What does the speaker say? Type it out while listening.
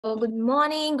Good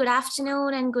morning, good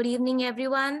afternoon, and good evening,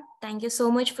 everyone. Thank you so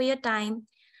much for your time.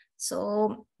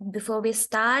 So before we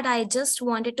start, I just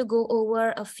wanted to go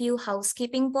over a few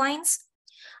housekeeping points.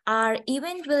 Our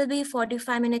event will be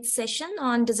 45-minute session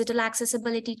on digital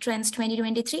accessibility trends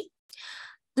 2023.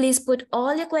 Please put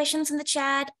all your questions in the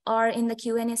chat or in the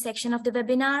Q&A section of the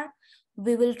webinar.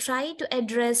 We will try to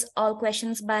address all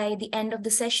questions by the end of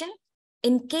the session.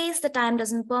 In case the time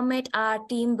doesn't permit, our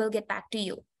team will get back to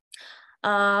you.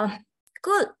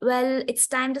 Cool. Well, it's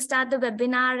time to start the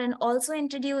webinar and also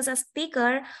introduce a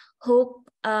speaker. Hope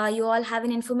you all have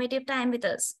an informative time with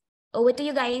us. Over to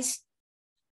you guys.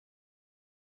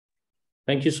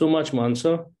 Thank you so much,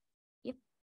 Mansa. Yep.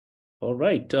 All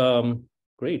right.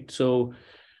 Great. So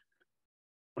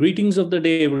greetings of the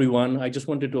day, everyone. I just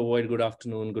wanted to avoid good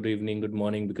afternoon, good evening, good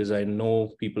morning, because I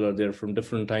know people are there from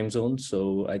different time zones.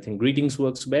 So I think greetings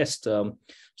works best.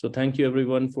 So thank you,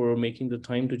 everyone, for making the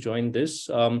time to join this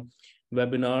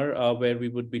webinar where we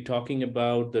would be talking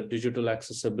about the digital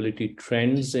accessibility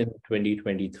trends in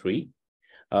 2023.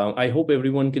 I hope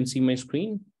everyone can see my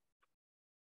screen.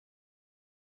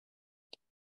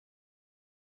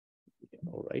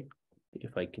 All right.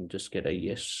 If I can just get a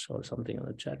yes or something on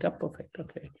the chat. Yeah, perfect.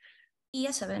 Okay.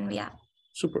 Yes, Evan. Yeah.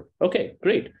 Super. Okay,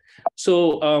 great.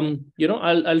 So,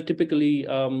 I'll typically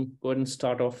go ahead and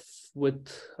start off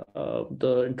with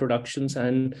the introductions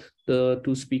and the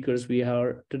two speakers we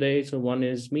have today. So one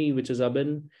is me, which is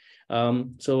Abin.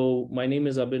 So my name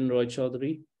is Abin Roy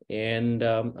Chaudhary, and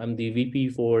I'm the VP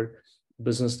for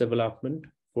Business Development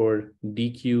for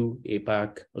DQ,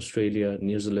 APAC, Australia,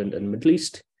 New Zealand, and Middle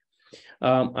East.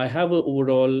 I have an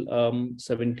overall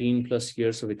 17 plus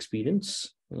years of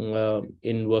experience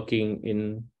in working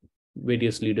in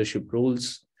various leadership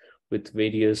roles with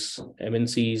various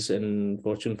MNCs and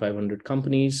Fortune 500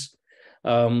 companies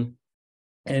and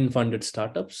funded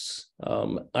startups.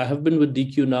 I have been with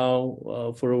DQ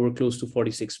now for over close to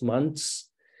 46 months,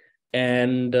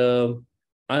 and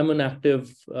I'm an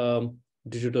active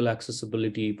digital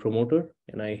accessibility promoter,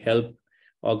 and I help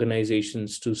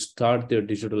organizations to start their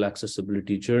digital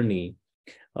accessibility journey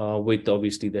with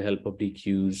obviously the help of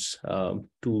DQ's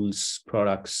tools,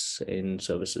 products, and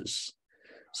services.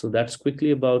 So that's quickly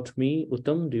about me.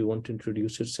 Uttam, do you want to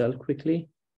introduce yourself quickly?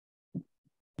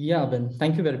 Yeah, Abin.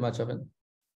 Thank you very much, Abin.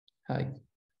 Hi.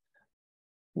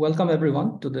 Welcome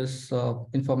everyone to this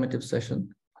informative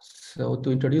session. So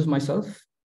to introduce myself,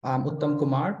 I'm Uttam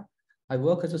Kumar. I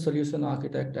work as a solution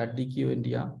architect at DQ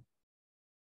India.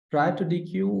 Prior to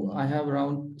DQ, I have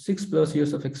around 6+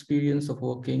 years of experience of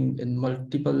working in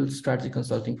multiple strategy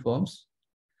consulting firms.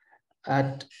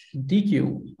 At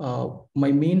DQ,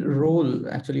 my main role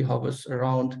actually hovers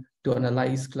around to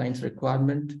analyze clients'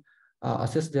 requirement,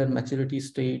 assess their maturity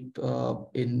state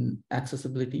in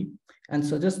accessibility, and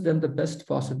suggest them the best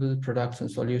possible products and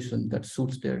solution that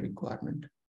suits their requirement.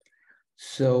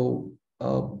 So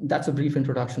that's a brief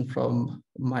introduction from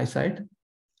my side.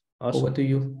 Awesome. Over to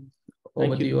you.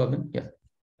 Over to you, Abin. Yeah.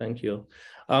 Thank you.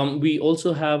 We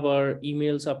also have our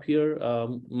emails up here.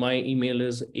 My email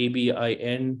is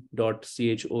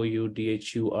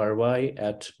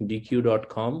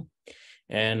abin.choudhury@dq.com.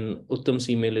 And Uttam's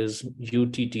email is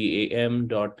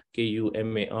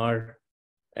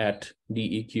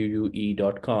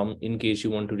uttam.kumar@deque.com in case you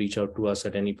want to reach out to us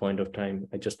at any point of time.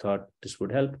 I just thought this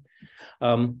would help.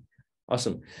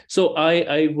 Awesome. So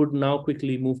I would now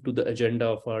quickly move to the agenda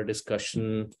of our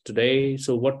discussion today.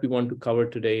 So what we want to cover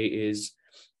today is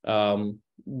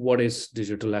what is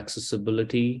digital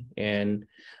accessibility and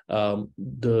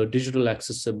the digital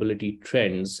accessibility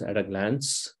trends at a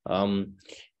glance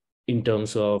in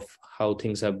terms of how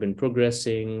things have been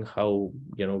progressing, how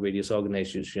various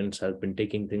organizations have been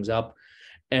taking things up.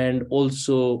 And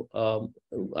also,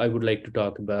 I would like to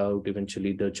talk about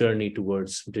eventually the journey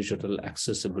towards digital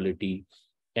accessibility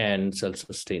and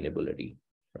self-sustainability,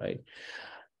 right?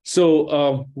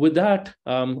 So with that,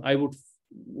 I would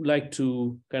like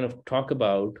to kind of talk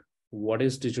about what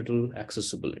is digital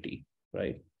accessibility,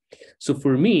 right? So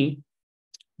for me,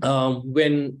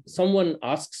 when someone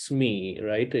asks me,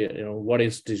 right, what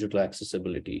is digital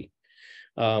accessibility,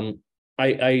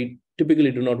 I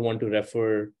typically do not want to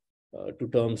refer to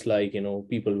terms like,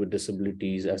 people with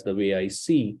disabilities. As the way I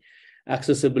see,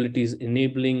 accessibility is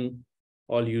enabling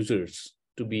all users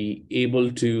to be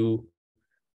able to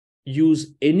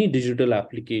use any digital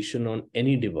application on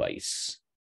any device.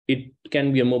 It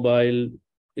can be a mobile,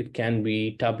 it can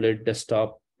be tablet,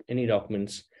 desktop, any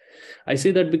documents. I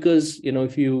say that because,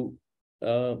 if you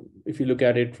look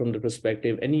at it from the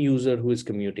perspective, any user who is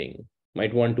commuting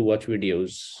might want to watch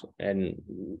videos and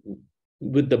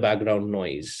with the background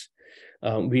noise.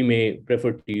 we may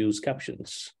prefer to use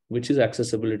captions, which is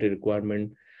accessibility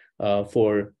requirement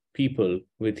for people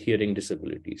with hearing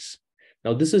disabilities.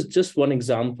 Now, this is just one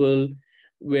example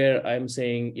where I'm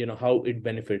saying, how it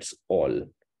benefits all,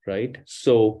 right?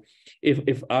 So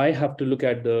if I have to look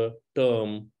at the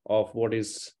term of what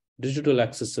is digital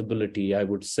accessibility, I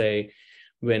would say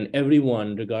when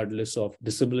everyone, regardless of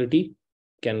disability,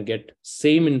 can get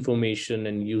same information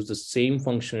and use the same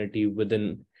functionality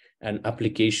within an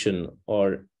application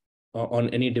or on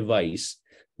any device,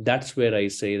 that's where I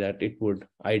say that it would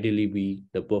ideally be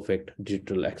the perfect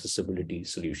digital accessibility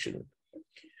solution.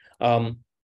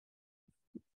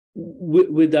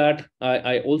 With that,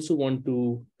 I also want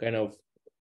to kind of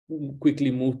quickly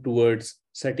move towards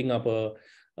setting up a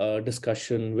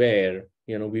discussion where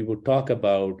we would talk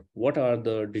about what are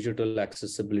the digital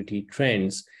accessibility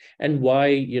trends and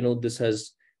why this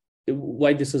has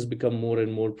become more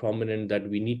and more prominent, that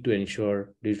we need to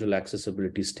ensure digital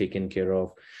accessibility is taken care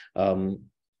of, and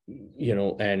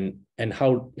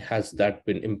how has that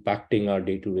been impacting our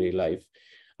day-to-day life.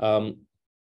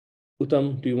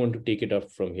 Uttam, do you want to take it up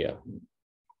from here?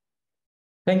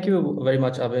 Thank you very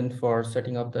much, Avin, for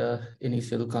setting up the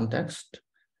initial context.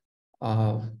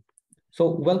 So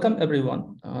welcome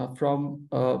everyone. From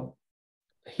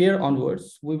here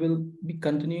onwards, we will be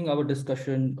continuing our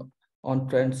discussion on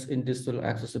trends in digital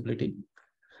accessibility.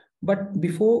 But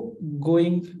before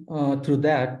going through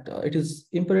that, it is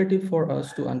imperative for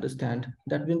us to understand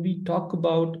that when we talk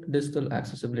about digital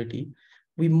accessibility,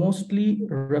 we mostly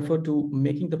refer to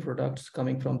making the products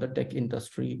coming from the tech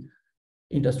industries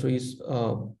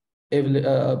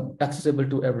accessible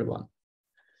to everyone.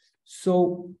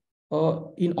 So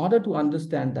in order to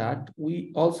understand that,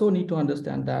 we also need to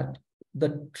understand that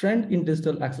the trend in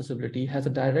digital accessibility has a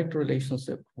direct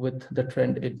relationship with the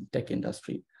trend in tech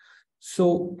industry.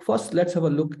 So first, let's have a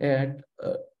look at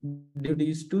during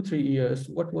these 2-3 years,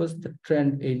 what was the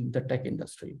trend in the tech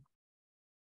industry?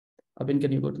 Abin,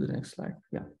 can you go to the next slide?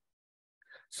 Yeah.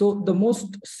 So the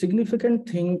most significant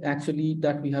thing actually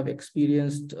that we have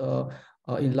experienced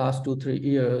in last 2-3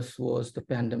 years was the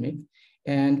pandemic.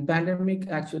 And pandemic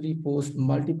actually posed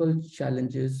multiple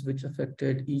challenges which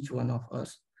affected each one of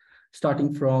us,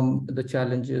 starting from the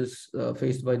challenges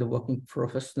faced by the working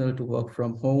professional to work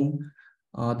from home.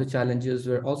 The challenges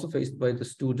were also faced by the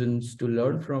students to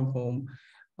learn from home.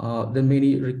 The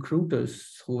many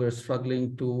recruiters who were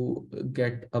struggling to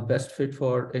get a best fit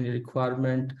for any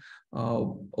requirement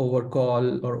over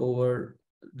call or over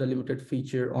the limited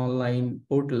feature online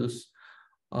portals.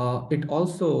 It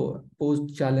also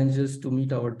posed challenges to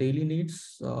meet our daily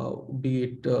needs, be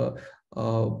it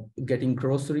getting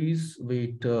groceries, be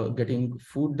it getting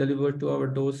food delivered to our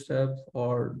doorstep,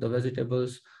 or the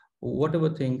vegetables, whatever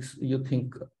things you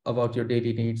think about your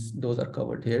daily needs, those are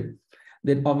covered here.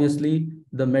 Then obviously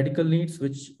the medical needs,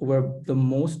 which were the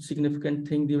most significant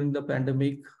thing during the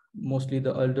pandemic, mostly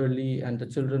the elderly and the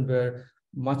children were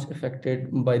much affected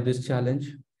by this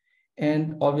challenge.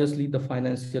 And obviously the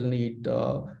financial need,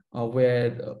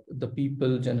 where the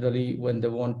people generally, when they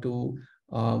want to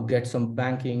get some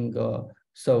banking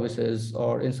services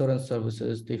or insurance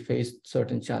services, they face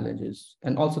certain challenges.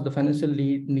 And also the financial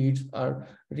needs are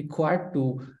required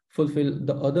to fulfill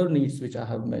the other needs which I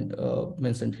have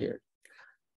mentioned here.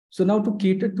 So now to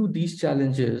cater to these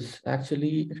challenges,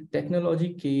 actually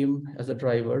technology came as a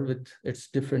driver with its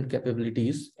different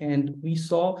capabilities, and we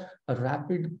saw a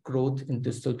rapid growth in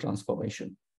digital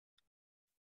transformation.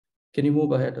 Can you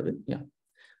move ahead of it? Yeah.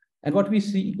 And what we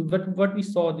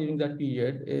saw during that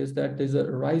period is that there's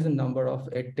a rise in number of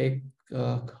edtech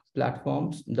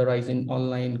platforms, the rise in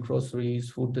online groceries,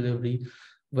 food delivery,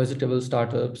 vegetable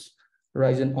startups,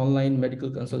 rise in online medical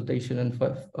consultation and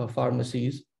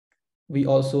pharmacies. We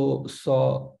also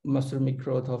saw mushrooming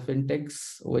growth of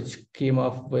fintechs, which came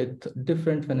up with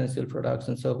different financial products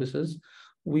and services.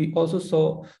 We also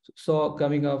saw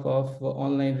coming up of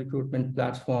online recruitment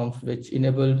platforms, which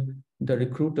enabled the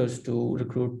recruiters to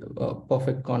recruit a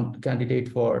perfect candidate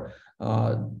for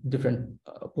different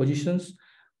positions.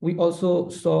 We also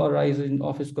saw a rise in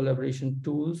office collaboration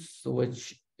tools,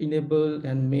 which enable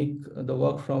and make the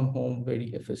work from home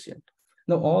very efficient.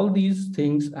 Now, all these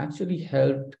things actually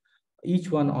helped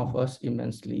each one of us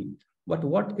immensely. But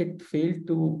what it failed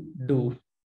to do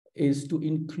is to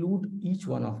include each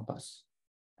one of us.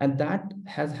 And that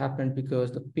has happened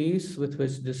because the pace with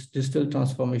which this digital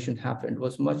transformation happened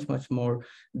was much, much more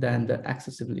than the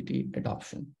accessibility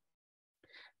adoption.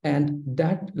 And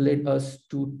that led us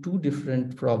to two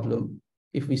different problems.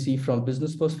 If we see from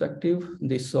business perspective,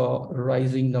 they saw a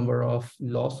rising number of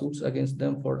lawsuits against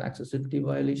them for accessibility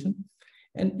violation.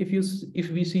 And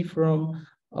if we see from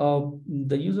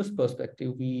the user's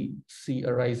perspective, we see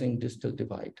a rising digital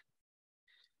divide.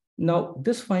 Now,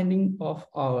 this finding of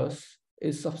ours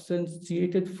is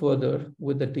substantiated further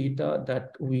with the data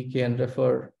that we can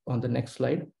refer on the next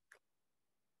slide.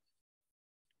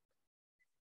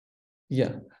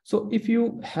 Yeah, so if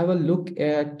you have a look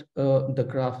at the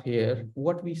graph here,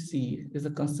 what we see is a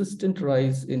consistent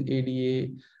rise in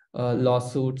ADA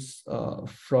lawsuits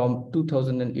from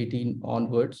 2018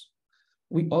 onwards.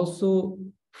 We also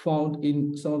found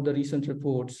in some of the recent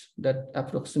reports that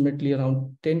approximately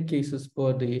around 10 cases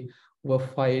per day were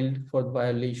filed for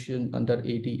violation under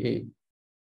ADA.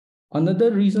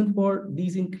 Another reason for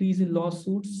these increase in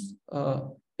lawsuits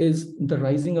is the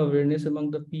rising awareness among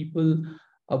the people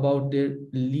about their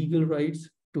legal rights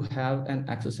to have an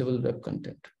accessible web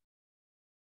content.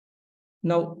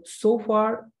 Now, so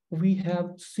far, we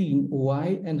have seen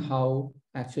why and how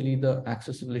actually the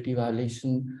accessibility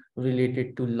violation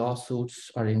related to lawsuits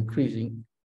are increasing.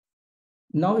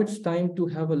 Now it's time to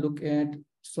have a look at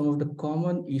some of the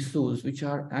common issues which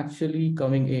are actually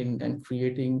coming in and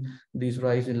creating these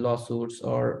rise in lawsuits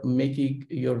or making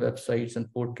your websites and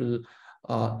portal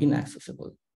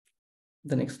inaccessible.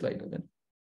 The next slide again.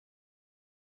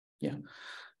 Yeah.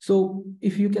 So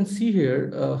if you can see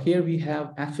here, here we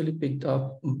have actually picked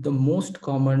up the most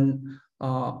common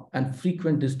and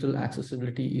frequent digital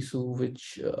accessibility issue,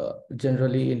 which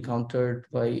generally encountered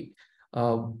by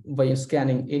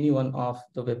scanning any one of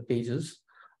the web pages.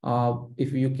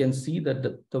 If you can see that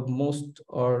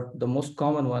the most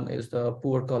common one is the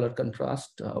poor color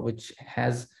contrast, which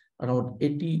has around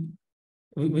 80,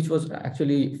 which was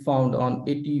actually found on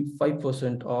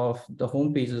 85% of the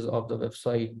home pages of the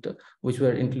website, which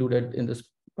were included in this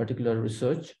particular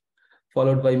research,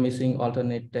 followed by missing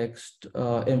alternate text,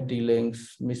 empty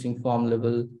links, missing form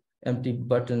level, empty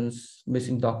buttons,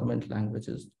 missing document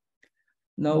languages.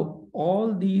 Now,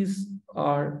 all these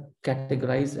are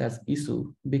categorized as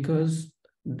issue because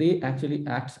they actually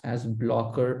act as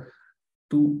blocker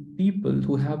to people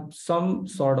who have some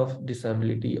sort of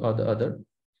disability or the other.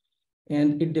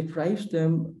 And it deprives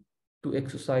them to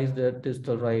exercise their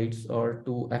digital rights or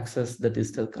to access the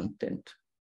digital content.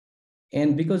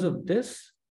 And because of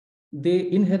this,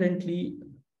 they inherently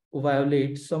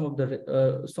violate some of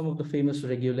the famous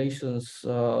regulations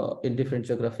in different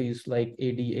geographies, like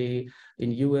ADA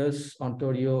in US,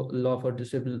 Ontario Law for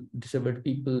Disabled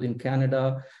People in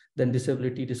Canada, then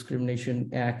Disability Discrimination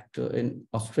Act in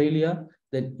Australia,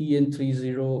 then EN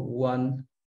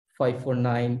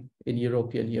 301549 in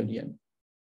European Union.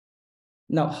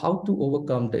 Now, how to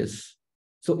overcome this?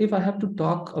 So if I have to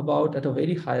talk about at a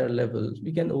very higher level,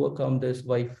 we can overcome this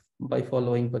by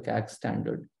following PCAG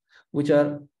standard, which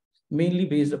are mainly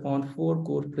based upon 4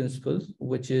 core principles,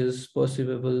 which is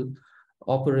perceivable,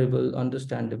 operable,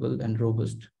 understandable, and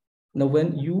robust. Now,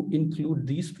 when you include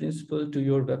these principles to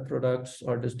your web products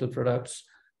or digital products,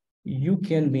 you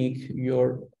can make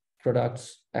your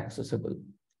products accessible.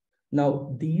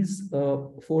 Now, these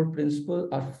 4 principles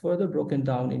are further broken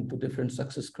down into different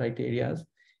success criteria.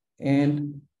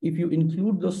 And if you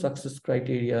include those success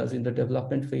criteria in the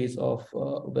development phase of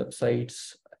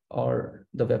websites or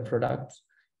the web products,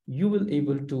 you will be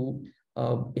able to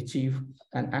achieve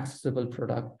an accessible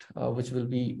product, which will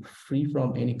be free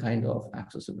from any kind of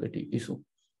accessibility issue.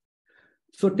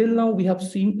 So till now, we have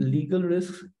seen legal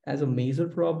risks as a major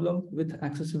problem with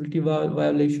accessibility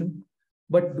violation.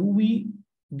 But do we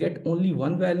get only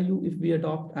one value if we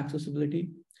adopt accessibility?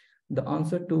 The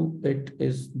answer to it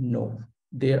is no.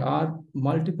 There are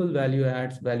multiple value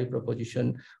adds, value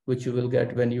proposition, which you will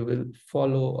get when you will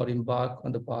follow or embark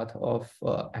on the path of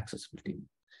accessibility.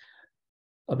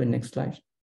 Next slide.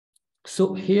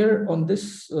 So here on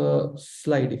this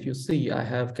slide, if you see, I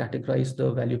have categorized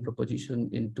the value proposition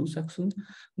in 2 sections.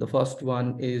 The first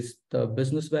one is the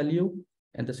business value,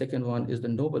 and the second one is the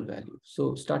noble value.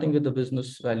 So starting with the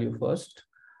business value first,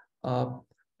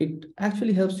 it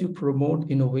actually helps you promote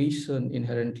innovation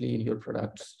inherently in your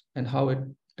products. And how it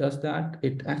does that?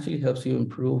 It actually helps you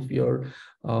improve your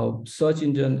search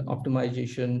engine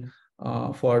optimization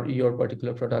for your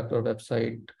particular product or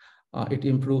website. It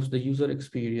improves the user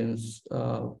experience.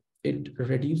 It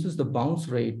reduces the bounce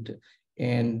rate,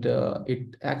 and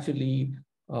it actually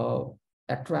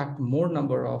attract more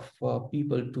number of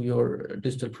people to your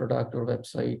digital product or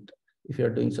website if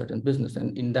you're doing certain business.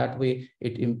 And in that way,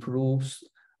 it improves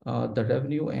the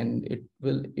revenue and it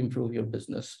will improve your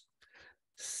business.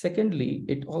 Secondly,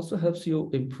 it also helps you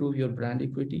improve your brand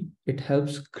equity. It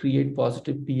helps create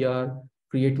positive PR,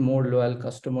 create more loyal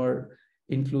customer,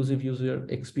 inclusive user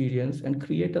experience, and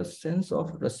create a sense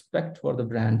of respect for the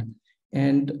brand.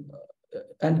 And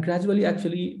gradually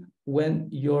actually when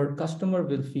your customer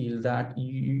will feel that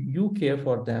you care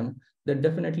for them, then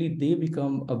definitely they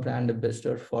become a brand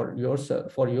ambassador for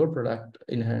your product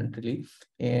inherently,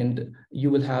 and you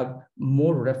will have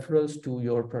more referrals to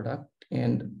your product,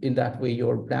 and in that way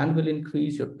your brand will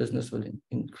increase, your business will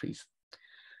increase.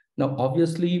 Now,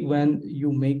 obviously, when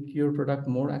you make your product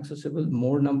more accessible,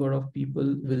 more number of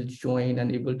people will join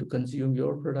and able to consume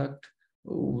your product,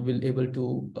 will able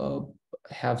to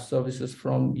have services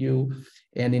from you.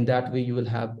 And in that way, you will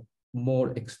have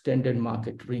more extended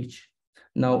market reach.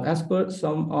 Now, as per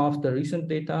some of the recent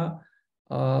data,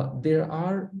 there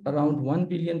are around 1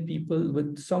 billion people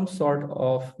with some sort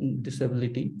of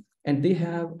disability, and they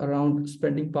have around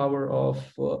spending power of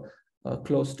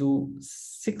close to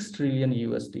 6 trillion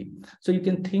USD. So you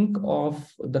can think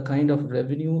of the kind of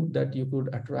revenue that you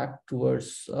could attract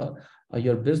towards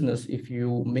your business if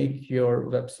you make your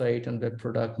website and web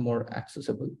product more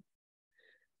accessible.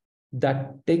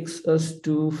 That takes us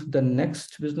to the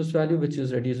next business value, which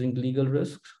is reducing legal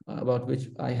risks, about which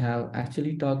I have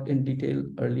actually talked in detail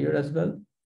earlier as well.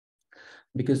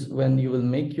 Because when you will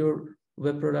make your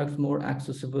web products more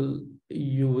accessible,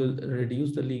 you will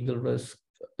reduce the legal risk,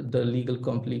 the legal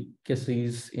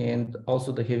complications, and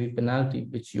also the heavy penalty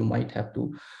which you might have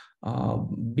to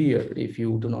bear if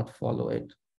you do not follow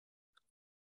it.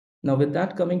 Now, with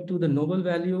that, coming to the noble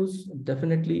values,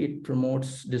 definitely it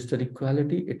promotes digital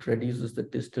equality. It reduces the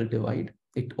digital divide.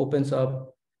 It opens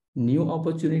up new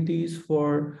opportunities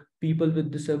for people with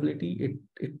disability.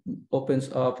 It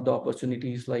opens up the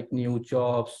opportunities like new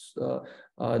jobs,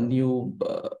 new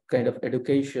kind of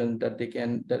education that they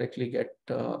can directly get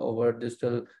over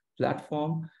digital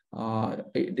platform.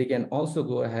 They can also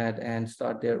go ahead and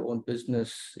start their own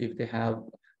business if they have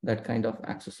that kind of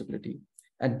accessibility.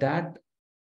 And that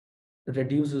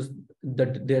reduces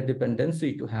their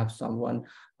dependency to have someone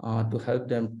to help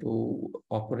them to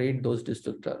operate those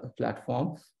digital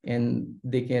platforms, and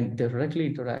they can directly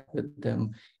interact with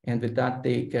them. And with that,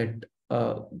 they get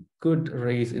a good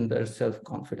raise in their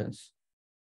self-confidence.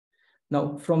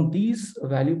 Now, from these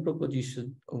value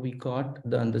propositions, we got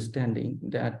the understanding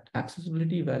that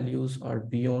accessibility values are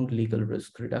beyond legal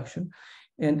risk reduction,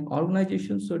 and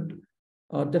organizations should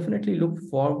definitely look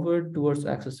forward towards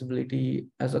accessibility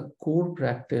as a core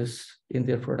practice in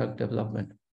their product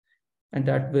development, and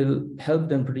that will help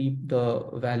them reap the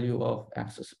value of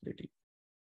accessibility.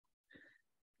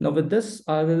 Now, with this,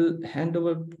 I will hand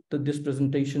over this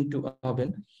presentation to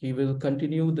Abhin. He will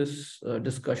continue this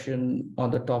discussion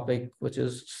on the topic, which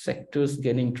is sectors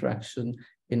gaining traction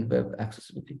in web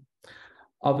accessibility.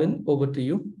 Abhin, over to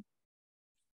you.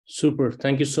 Super.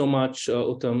 Thank you so much,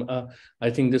 Uttam. I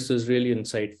think this is really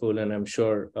insightful, and I'm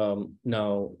sure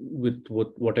now with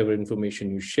whatever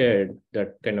information you shared,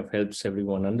 that kind of helps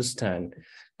everyone understand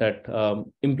that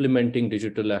implementing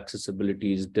digital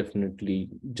accessibility is definitely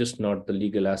just not the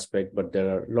legal aspect, but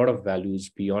there are a lot of values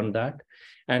beyond that.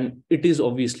 And it is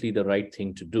obviously the right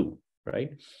thing to do,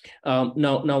 right?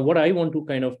 Now, what I want to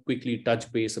kind of quickly touch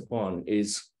base upon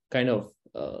is kind of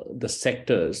the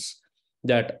sectors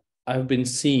that I've been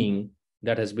seeing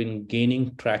that has been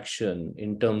gaining traction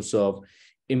in terms of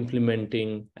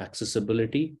implementing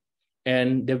accessibility,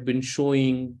 and they've been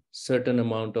showing certain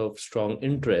amount of strong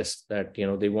interest that, you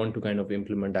know, they want to kind of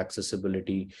implement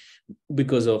accessibility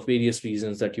because of various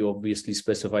reasons that you obviously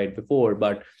specified before.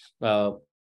 But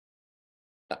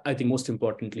I think most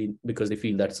importantly, because they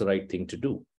feel that's the right thing to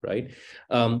do, right?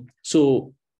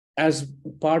 So as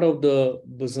part of the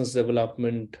business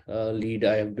development lead,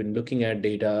 I have been looking at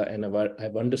data, and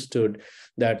I've understood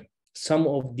that some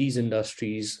of these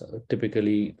industries,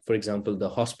 typically, for example, the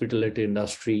hospitality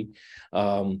industry,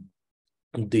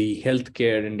 the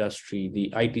healthcare industry,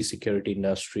 the IT security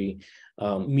industry,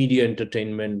 media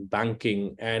entertainment,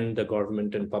 banking, and the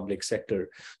government and public sector.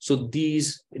 So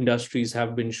these industries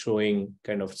have been showing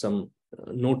kind of some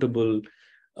notable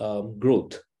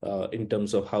growth in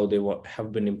terms of how they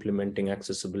have been implementing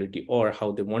accessibility, or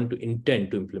how they want to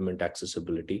intend to implement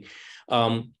accessibility.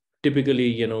 Typically,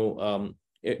 you know,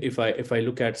 if I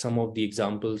look at some of the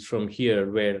examples from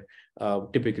here, where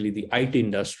typically the IT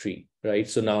industry, right?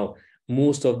 So now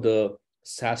most of the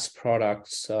SaaS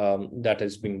products that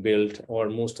is being built, or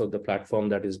most of the platform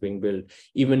that is being built,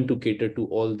 even to cater to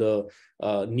all the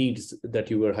needs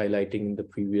that you were highlighting in the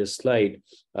previous slide,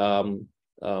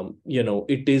 you know,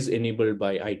 it is enabled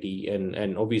by IT,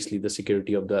 and obviously the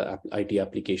security of the IT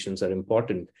applications are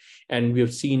important. And we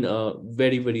have seen a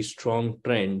very, very strong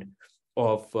trend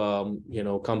of, you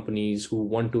know, companies who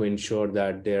want to ensure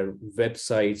that their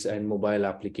websites and mobile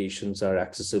applications are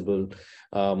accessible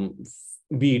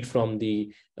be it from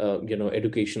the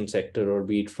education sector, or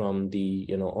be it from the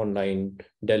online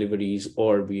deliveries,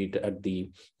 or be it at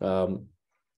the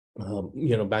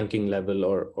banking level,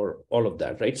 or all of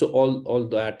that, right? So all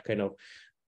that kind of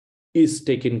is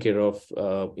taken care of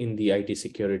in the IT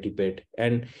security bit.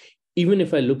 And even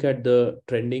if I look at the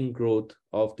trending growth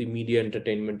of the media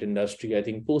entertainment industry, I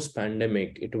think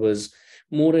post-pandemic, it was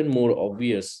more and more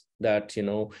obvious that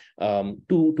two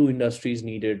industries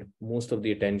needed most of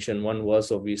the attention. One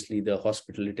was obviously the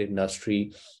hospitality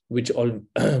industry, which all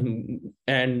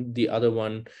and the other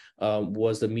one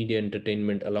was the media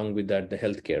entertainment, along with that the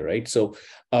healthcare, right? So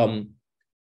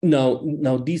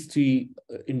now these three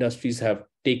industries have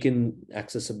taken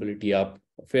accessibility up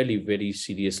fairly very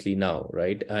seriously now,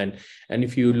 right? And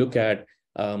if you look at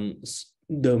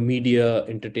the media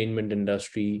entertainment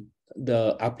industry,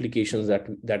 the applications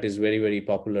that is very, very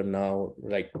popular now,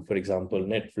 like for example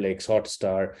Netflix,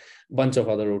 Hotstar, bunch of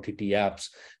other OTT apps,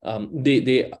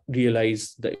 they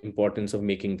realize the importance of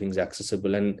making things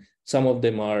accessible. And some of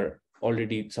them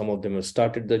have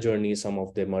started the journey, some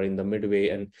of them are in the midway,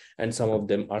 and some of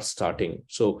them are starting.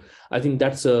 So I think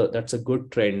that's a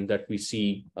good trend that we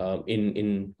see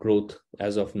in growth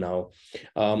as of now.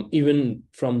 Even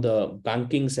from the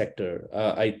banking sector,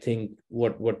 I think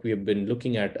what we have been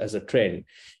looking at as a trend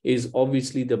is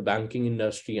obviously the banking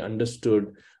industry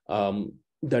understood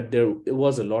that there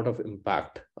was a lot of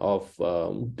impact of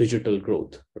digital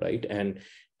growth, right?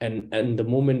 And the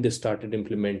moment they started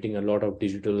implementing a lot of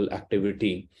digital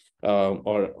activity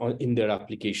or in their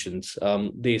applications,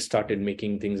 they started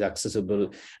making things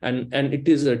accessible, and it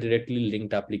is a directly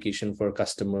linked application for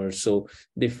customers. So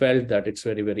they felt that it's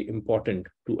very, very important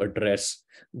to address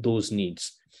those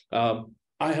needs.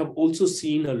 I have also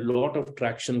seen a lot of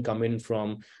traction come in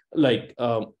from, like,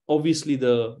 obviously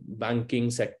the banking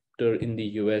sector in the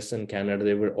US and Canada.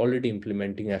 They were already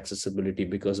implementing accessibility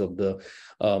because of the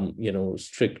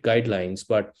strict guidelines.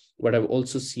 But what I've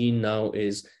also seen now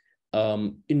is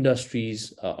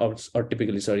industries or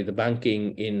typically, the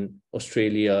banking in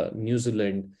Australia, New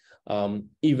Zealand,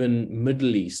 even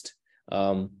Middle East,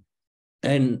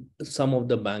 and some of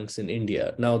the banks in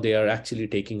India, now they are actually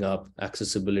taking up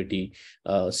accessibility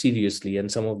seriously,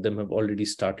 and some of them have already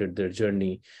started their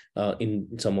journey in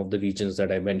some of the regions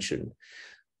that I mentioned.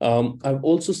 I've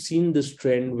also seen this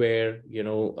trend where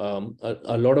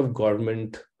a lot of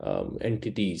government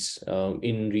entities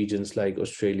in regions like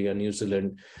Australia, New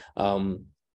Zealand,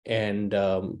 and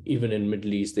even in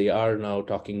Middle East, they are now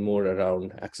talking more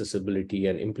around accessibility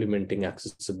and implementing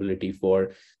accessibility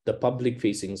for the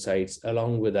public-facing sites.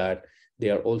 Along with that, they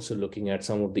are also looking at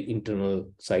some of the internal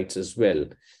sites as well.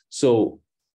 So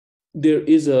there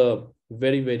is a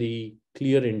very, very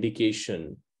clear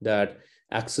indication that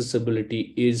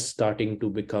accessibility is starting to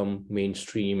become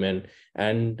mainstream,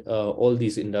 and all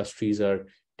these industries are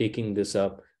taking this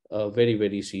up very,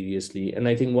 very seriously. And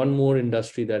I think one more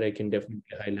industry that I can definitely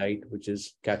highlight, which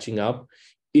is catching up,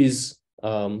 is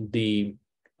the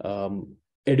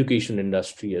education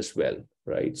industry as well,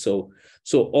 right? So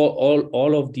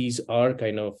all of these are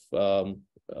kind of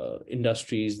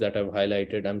industries that I've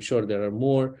highlighted. I'm sure there are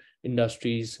more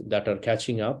industries that are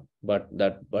catching up, but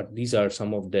these are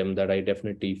some of them that I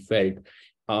definitely felt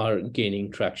are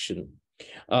gaining traction.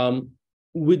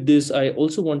 With this, I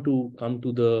also want to come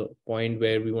to the point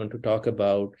where we want to talk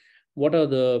about what are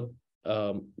the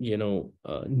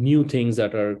new things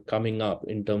that are coming up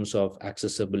in terms of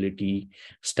accessibility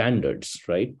standards,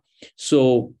 right?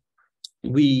 So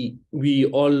we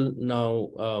all now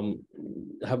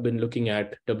have been looking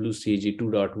at WCAG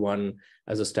 2.1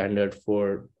 as a standard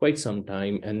for quite some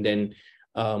time, and then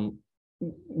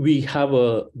we have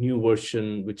a new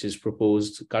version which is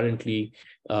proposed currently.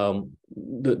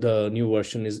 The new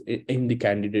version is in the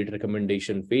candidate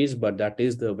recommendation phase, but that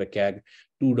is the WCAG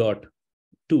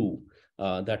 2.2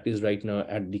 that is right now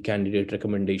at the candidate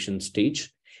recommendation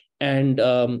stage. And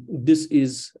this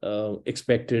is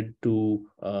expected to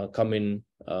come in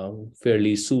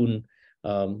fairly soon,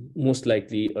 most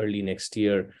likely early next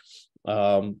year.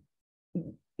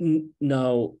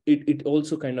 Now, it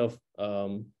also kind of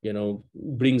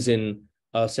brings in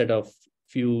a set of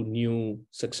few new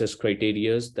success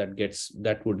criterias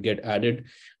that would get added.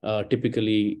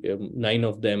 Typically, 9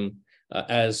 of them,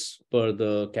 as per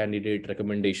the candidate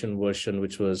recommendation version,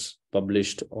 which was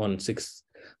published on 6th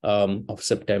of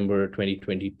September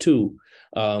 2022.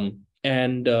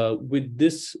 And with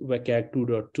this WCAG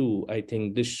 2.2, I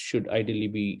think this should ideally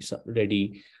be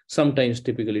ready sometimes,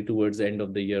 typically towards the end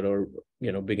of the year or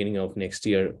beginning of next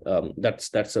year.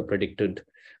 That's a predicted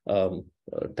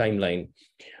timeline.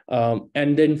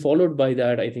 And then followed by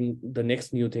that, I think the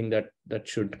next new thing that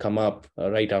should come up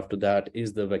right after that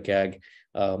is the WCAG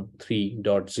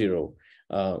 3.0,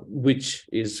 which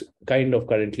is kind of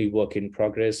currently work in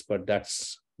progress, but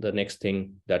that's the next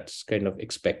thing that's kind of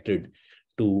expected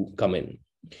to come in.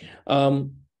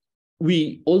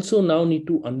 We also now need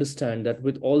to understand that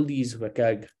with all these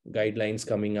WCAG guidelines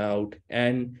coming out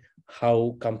and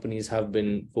how companies have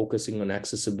been focusing on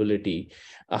accessibility,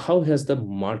 how has the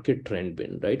market trend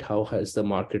been, right? How has the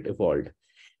market evolved?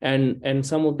 And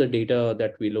some of the data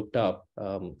that we looked up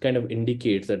kind of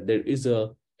indicates that there is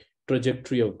a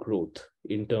trajectory of growth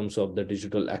in terms of the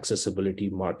digital accessibility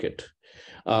market.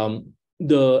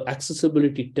 The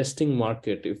accessibility testing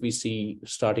market, if we see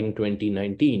starting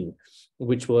 2019,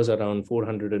 which was around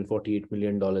 $448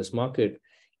 million market,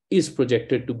 is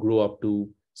projected to grow up to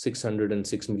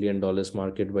 $606 million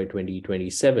market by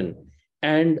 2027.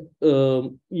 And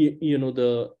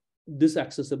this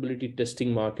accessibility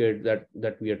testing market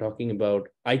that we are talking about,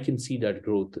 I can see that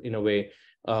growth in a way.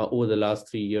 Over the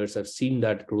last 3 years, I've seen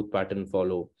that growth pattern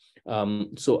follow.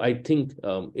 So I think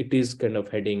it is kind of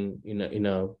heading in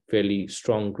a fairly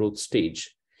strong growth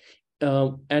stage.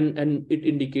 And it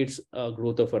indicates a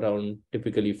growth of around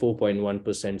typically 4.1%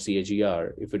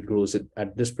 CAGR if it grows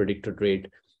at this predicted rate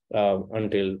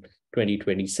until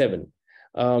 2027.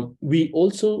 We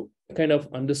also kind of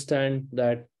understand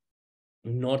that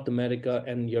North America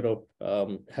and Europe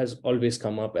has always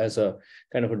come up as a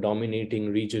kind of a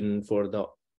dominating region for the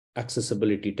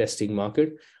accessibility testing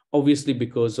market, obviously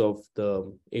because of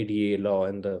the ADA law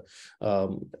and the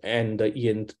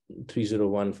EN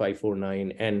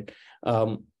 301549. And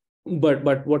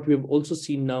but what we've also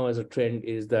seen now as a trend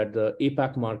is that the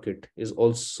APAC market is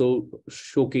also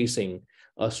showcasing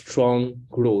a strong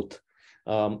growth.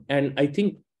 And I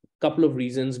think couple of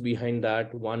reasons behind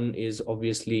that. One is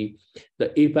obviously the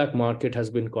APAC market has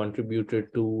been contributing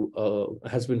to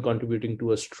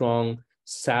a strong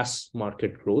SaaS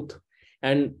market growth,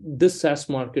 and this SaaS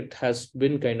market has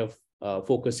been kind of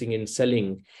focusing in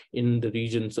selling in the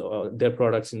regions, their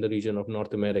products in the region of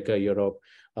North America, Europe,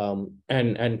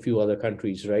 and few other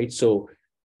countries, right? So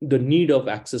the need of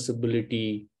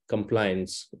accessibility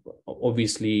compliance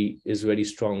obviously is very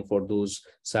strong for those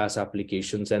SaaS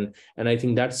applications. And I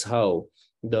think that's how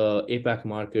the APAC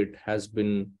market has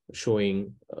been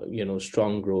showing,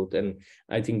 strong growth. And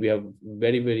I think we have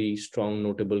very, very strong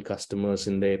notable customers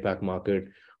in the APAC market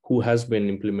who has been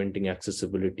implementing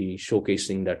accessibility,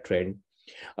 showcasing that trend.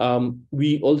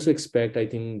 We also expect, I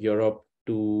think, Europe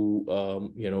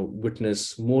to,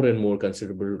 witness more and more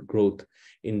considerable growth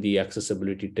in the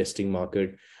accessibility testing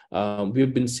market.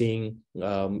 We've been seeing,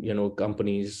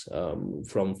 companies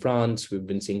from France. We've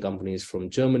been seeing companies from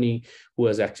Germany who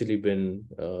has actually been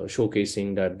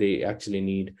showcasing that they actually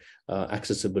need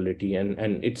accessibility,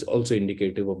 and it's also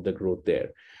indicative of the growth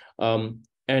there.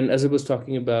 And as I was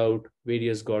talking about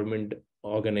various government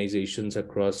organizations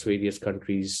across various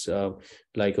countries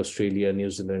like Australia, New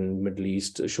Zealand, Middle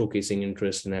East, showcasing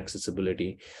interest in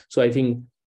accessibility. So I think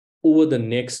over the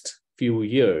next few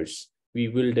years, we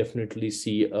will definitely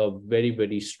see a very,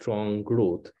 very strong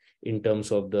growth in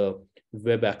terms of the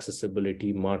web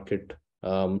accessibility market,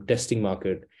 testing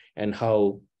market, and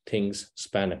how things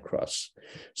span across.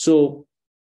 So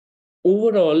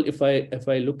overall, if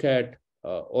I look at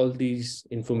all these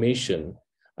information,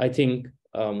 I think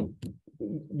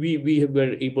we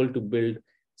were able to build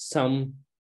some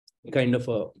kind of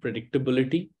a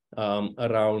predictability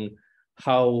around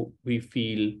how we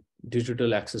feel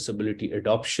digital accessibility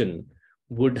adoption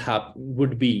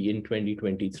would be in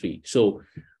 2023. So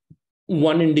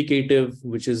one indicative,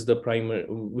 which is the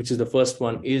first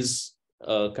one, is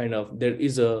there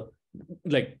is the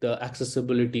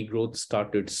accessibility growth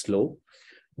started slow,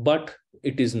 but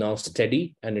it is now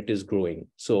steady and it is growing.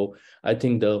 So I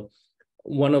think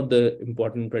one of the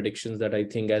important predictions that I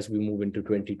think as we move into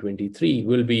 2023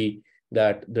 will be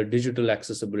that the digital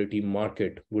accessibility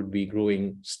market would be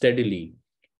growing steadily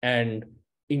and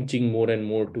inching more and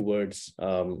more towards,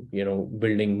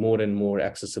 building more and more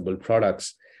accessible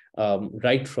products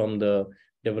right from the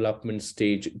development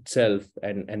stage itself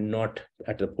and not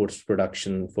at the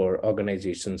post-production for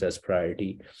organizations as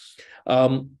priority.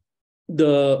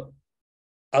 The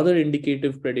other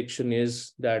indicative prediction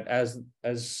is that as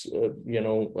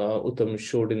Uttam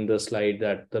showed in the slide,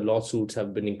 that the lawsuits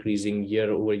have been increasing year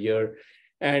over year.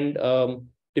 And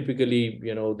typically,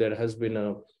 there has been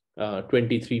a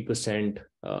 23%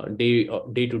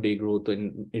 day-to-day growth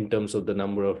in terms of the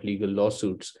number of legal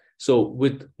lawsuits. So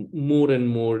with more and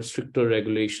more stricter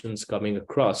regulations coming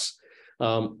across,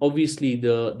 Obviously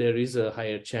there is a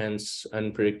higher chance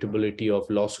and predictability of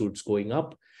lawsuits going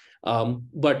up.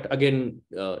 But again,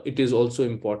 it is also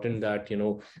important that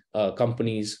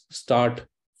companies start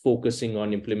focusing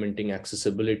on implementing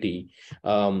accessibility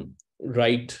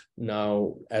right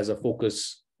now as a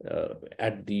focus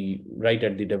at the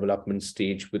development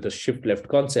stage with a shift left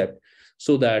concept,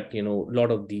 so that a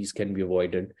lot of these can be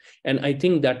avoided. And I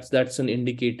think that's an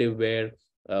indicative where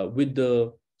with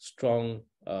the strong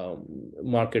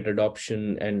market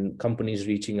adoption and companies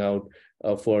reaching out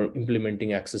for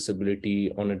implementing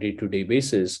accessibility on a day-to-day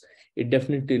basis, it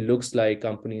definitely looks like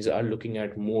companies are looking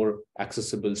at more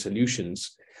accessible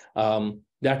solutions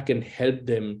that can help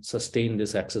them sustain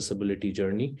this accessibility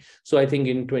journey. So I think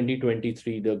in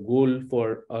 2023, the goal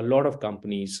for a lot of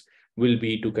companies will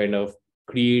be to kind of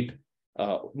create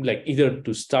like either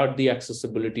to start the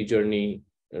accessibility journey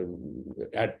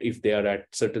if they are at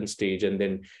certain stage, and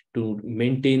then to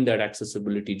maintain that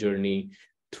accessibility journey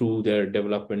through their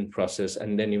development process,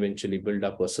 and then eventually build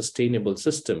up a sustainable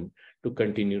system to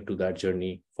continue to that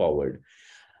journey forward.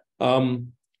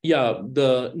 The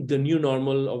new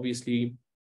normal, obviously,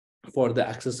 for the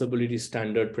accessibility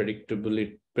standard predicted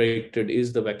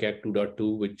is the WCAG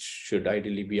 2.2, which should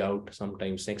ideally be out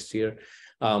sometimes next year.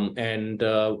 And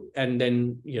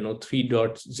then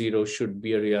 3.0 should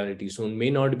be a reality soon. May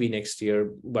not be next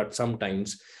year, but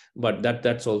sometimes. But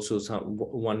that's also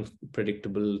one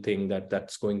predictable thing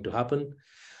that's going to happen.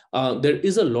 There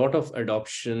is a lot of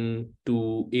adoption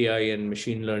to AI and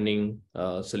machine learning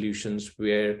solutions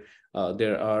where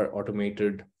there are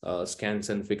automated scans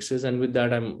and fixes. And with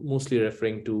that, I'm mostly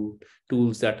referring to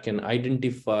tools that can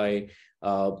identify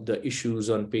the issues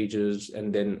on pages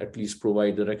and then at least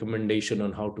provide the recommendation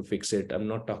on how to fix it. I'm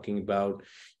not talking about,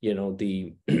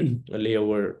 the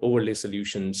overlay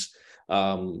solutions,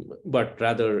 but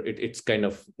rather it's kind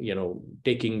of,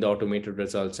 taking the automated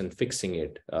results and fixing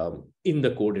it in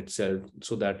the code itself,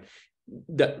 so that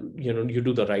you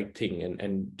do the right thing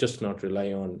and just not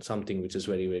rely on something which is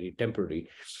very, very temporary.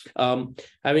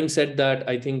 Having said that,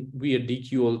 I think we at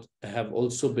DQ have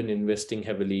also been investing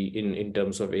heavily in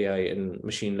terms of AI and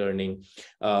machine learning,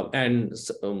 and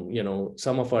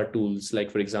some of our tools, like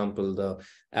for example the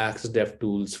Axe Dev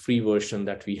Tools free version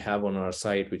that we have on our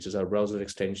site, which is our browser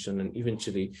extension, and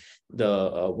eventually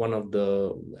the one of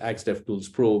the Axe Dev Tools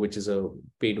Pro, which is a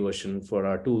paid version for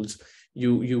our tools.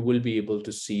 You will be able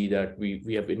to see that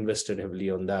we have invested heavily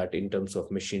on that in terms of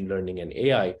machine learning and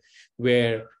AI,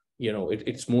 where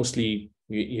it's mostly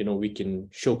we can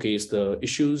showcase the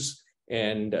issues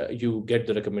and you get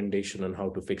the recommendation on how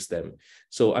to fix them.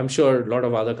 So I'm sure a lot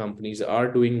of other companies are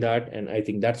doing that, and I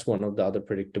think that's one of the other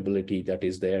predictability that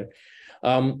is there.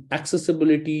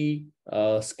 Accessibility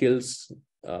skills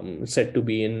said to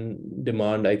be in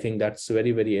demand. I think that's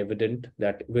very, very evident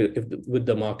that with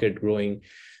the market growing,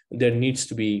 there needs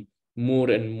to be more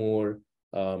and more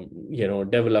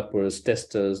developers,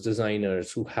 testers,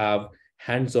 designers who have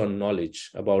hands-on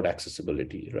knowledge about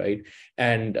accessibility, right?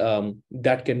 And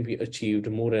that can be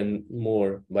achieved more and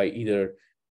more by either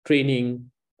training,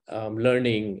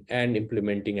 learning, and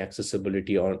implementing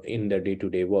accessibility in their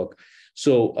day-to-day work.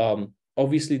 So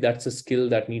obviously that's a skill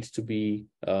that needs to be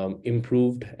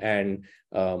improved and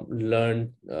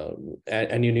learned,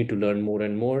 and you need to learn more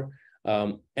and more.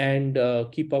 And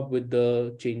keep up with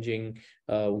the changing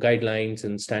guidelines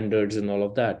and standards and all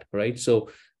of that, right? So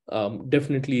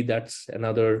definitely that's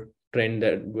another trend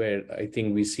where I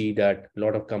think we see that a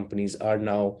lot of companies are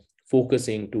now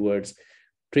focusing towards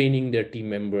training their team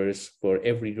members for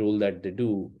every role that they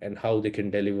do and how they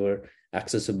can deliver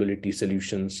accessibility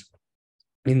solutions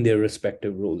in their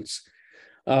respective roles.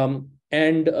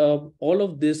 And all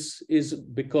of this is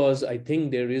because I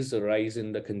think there is a rise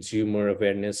in the consumer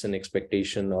awareness and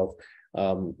expectation of,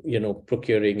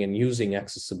 procuring and using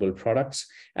accessible products.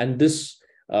 And this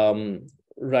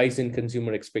rise in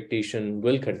consumer expectation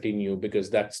will continue because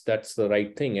that's the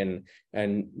right thing.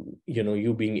 And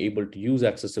you being able to use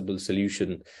accessible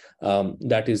solution,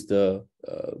 that is the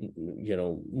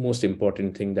most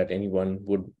important thing that anyone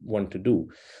would want to do.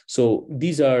 So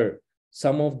these are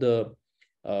some of the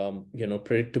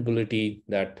predictability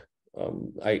that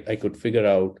I could figure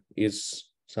out is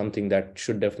something that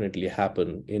should definitely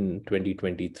happen in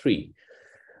 2023.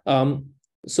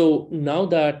 So now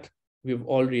that we've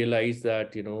all realized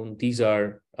that these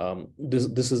are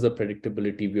this is the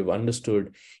predictability, we've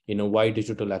understood why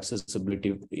digital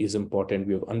accessibility is important,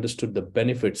 we have understood the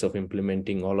benefits of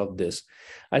implementing all of this.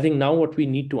 I think now what we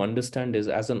need to understand is,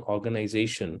 as an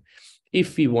organization,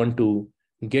 if we want to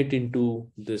get into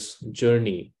this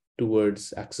journey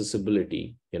towards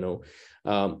accessibility,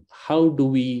 how do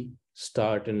we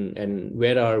start, and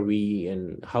where are we,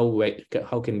 and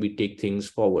how can we take things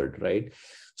forward, right?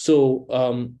 So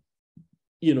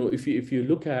if you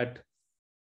look at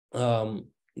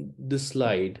this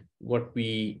slide, what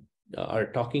we are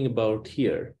talking about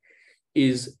here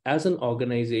is, as an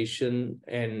organization,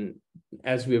 and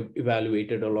as we have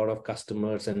evaluated a lot of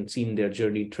customers and seen their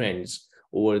journey trends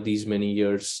over these many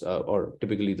years, or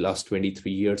typically the last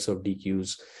 23 years of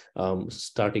DQ's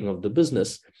starting of the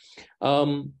business,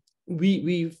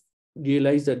 we've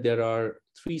realized that there are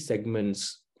three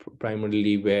segments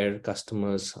primarily where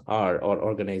customers are, or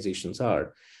organizations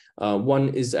are. One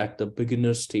is at the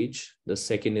beginner stage, the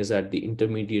second is at the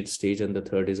intermediate stage, and the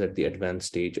third is at the advanced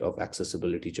stage of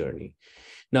accessibility journey.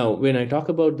 Now, when I talk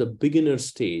about the beginner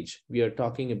stage, we are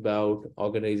talking about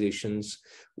organizations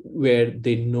where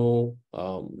they know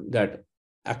that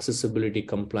accessibility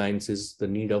compliance is the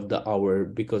need of the hour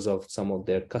because of some of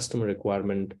their customer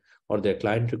requirement or their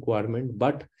client requirement,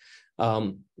 but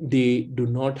they do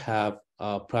not have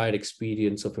prior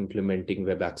experience of implementing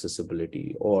web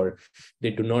accessibility, or they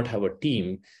do not have a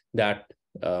team that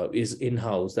is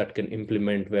in-house that can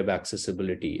implement web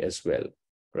accessibility as well,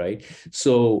 right?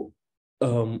 So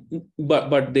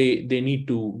but they need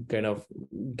to kind of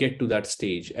get to that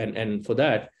stage, and for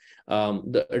that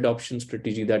the adoption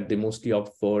strategy that they mostly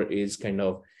opt for is kind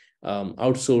of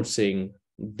outsourcing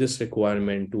this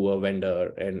requirement to a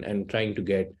vendor, and trying to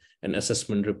get an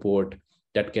assessment report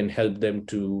that can help them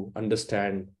to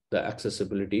understand the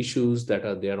accessibility issues that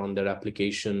are there on their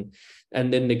application,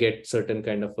 and then they get certain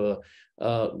kind of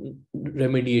a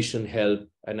remediation help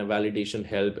and a validation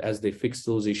help as they fix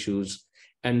those issues.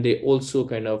 And they also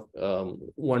kind of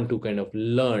want to kind of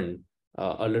learn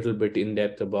a little bit in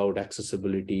depth about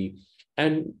accessibility,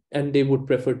 and they would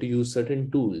prefer to use certain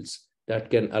tools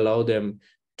that can allow them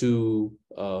to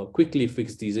quickly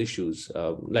fix these issues.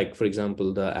 Like, for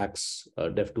example, the Axe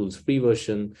DevTools free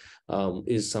version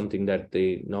is something that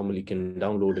they normally can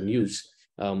download and use,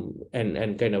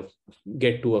 and kind of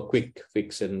get to a quick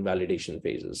fix and validation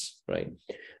phases, right?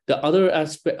 The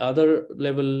other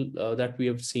level that we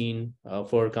have seen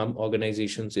for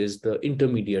organizations is the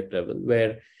intermediate level,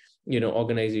 where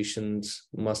organizations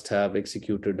must have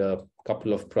executed a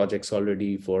couple of projects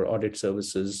already for audit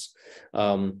services,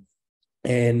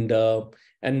 and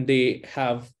they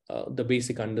have the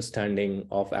basic understanding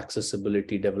of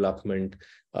accessibility development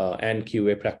and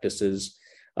QA practices.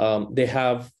 They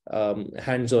have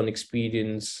hands-on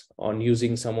experience on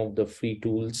using some of the free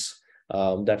tools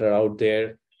that are out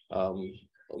there,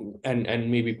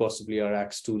 and maybe possibly our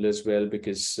Axe tool as well,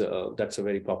 because that's a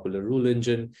very popular rule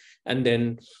engine. And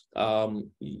then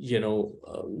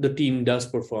the team does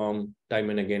perform time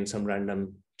and again some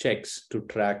random checks to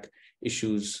track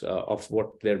issues of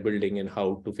what they're building and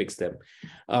how to fix them.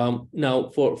 Now,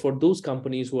 for those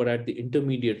companies who are at the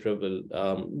intermediate level,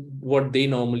 what they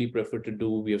normally prefer to do,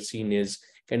 we have seen, is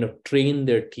kind of train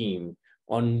their team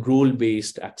on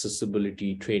role-based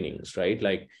accessibility trainings, right?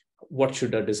 Like, what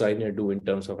should a designer do in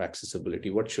terms of accessibility?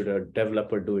 What should a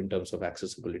developer do in terms of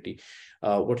accessibility?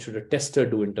 What should a tester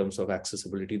do in terms of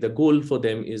accessibility? The goal for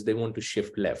them is they want to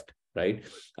shift left, right?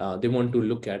 They want to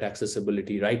look at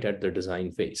accessibility right at the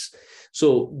design phase.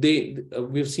 So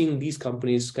we've seen these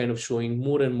companies kind of showing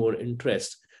more and more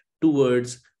interest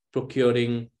towards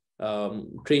procuring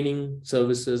training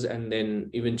services, and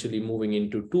then eventually moving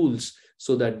into tools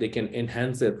so that they can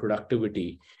enhance their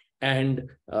productivity and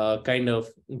kind of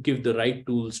give the right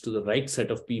tools to the right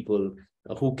set of people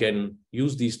who can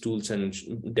use these tools and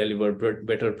deliver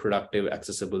better, productive,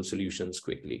 accessible solutions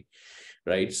quickly,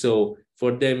 right? So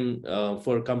for them,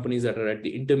 for companies that are at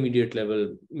the intermediate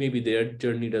level, maybe their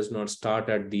journey does not start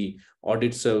at the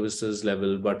audit services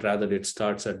level, but rather it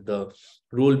starts at the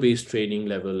role-based training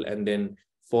level and then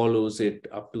follows it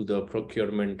up to the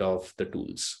procurement of the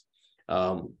tools.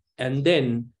 And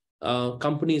then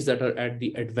companies that are at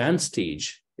the advanced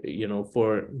stage,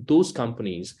 for those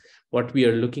companies, what we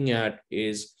are looking at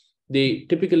is they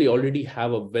typically already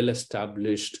have a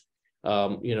well-established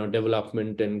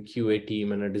development and QA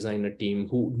team and a designer team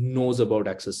who knows about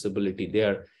accessibility. They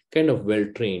are kind of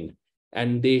well-trained,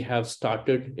 and they have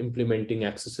started implementing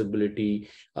accessibility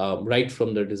right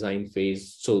from the design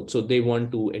phase. So they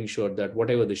want to ensure that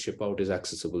whatever they ship out is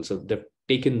accessible. So they've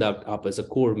taken that up as a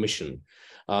core mission.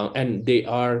 And they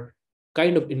are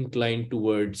kind of inclined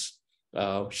towards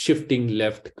shifting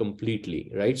left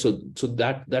completely, right? So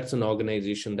that's an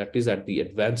organization that is at the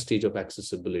advanced stage of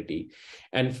accessibility.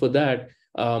 And for that,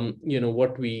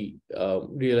 what we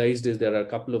realized is there are a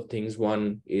couple of things.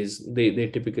 One is they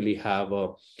typically have a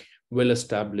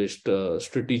well-established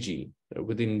strategy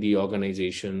within the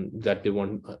organization that they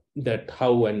want, that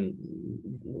how and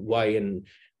why and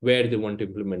where they want to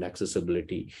implement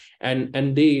accessibility.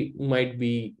 And they might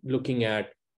be looking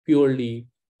at purely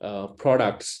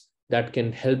products that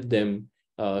can help them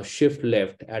shift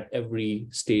left at every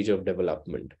stage of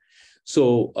development.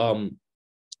 So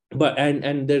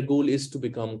and their goal is to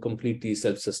become completely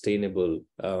self-sustainable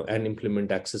and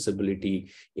implement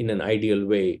accessibility in an ideal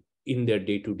way in their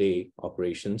day-to-day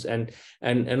operations. And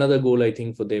another goal, I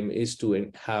think, for them is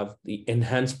to have the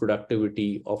enhanced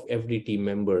productivity of every team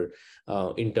member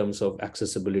in terms of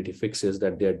accessibility fixes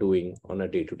that they're doing on a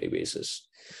day-to-day basis.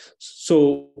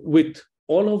 So with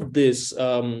all of this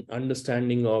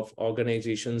understanding of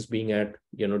organizations being at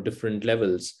different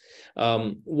levels,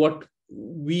 what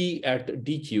we at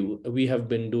DQ we have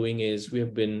been doing is we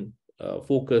have been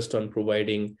focused on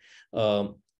providing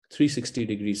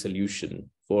 360-degree solution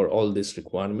for all this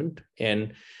requirement.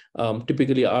 And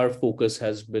typically our focus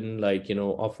has been like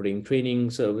offering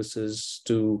training services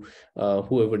to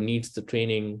whoever needs the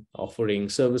training, offering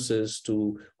services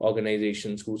to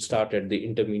organizations who start at the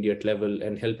intermediate level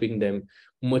and helping them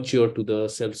mature to the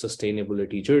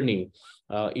self-sustainability journey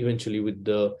eventually with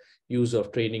the use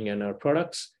of training and our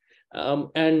products.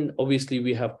 And obviously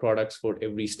we have products for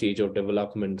every stage of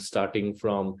development, starting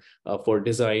from for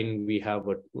design. We have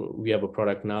a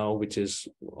product now which is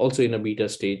also in a beta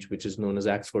stage, which is known as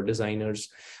Acts for Designers,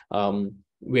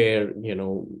 where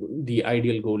the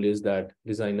ideal goal is that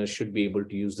designers should be able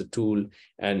to use the tool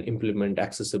and implement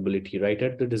accessibility right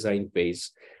at the design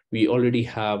phase. We already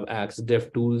have Acts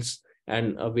Dev Tools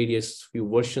and various few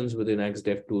versions within Acts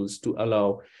Dev Tools to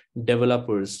allow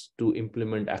developers to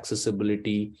implement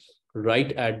accessibility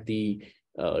right at the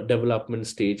development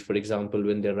stage. For example,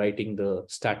 when they're writing the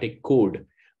static code,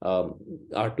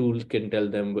 our tool can tell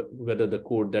them whether the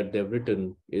code that they've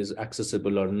written is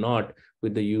accessible or not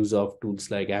with the use of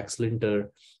tools like AxeLinter,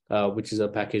 which is a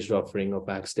packaged offering of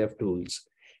Axe Dev Tools.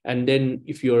 And then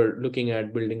if you're looking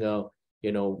at building a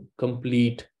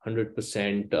complete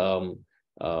 100%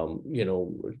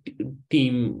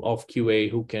 team of QA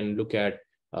who can look at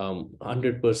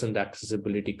 100%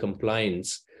 accessibility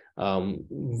compliance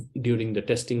during the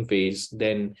testing phase,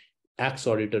 then Axe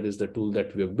Auditor is the tool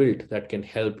that we have built that can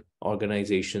help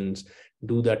organizations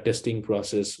do that testing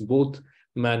process both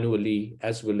manually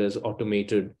as well as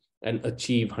automated and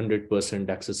achieve 100%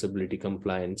 accessibility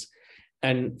compliance.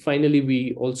 And finally,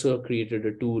 we also created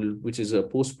a tool which is a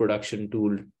post-production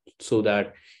tool so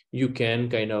that you can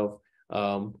kind of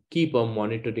keep a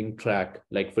monitoring track.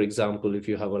 Like, for example, if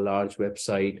you have a large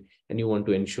website and you want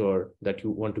to ensure that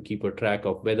you want to keep a track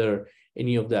of whether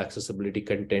any of the accessibility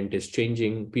content is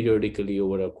changing periodically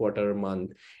over a quarter, a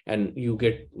month, and you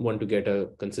want to get a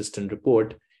consistent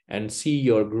report and see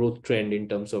your growth trend in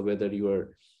terms of whether you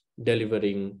are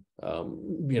delivering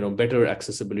better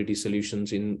accessibility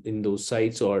solutions in those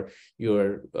sites, or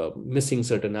you're missing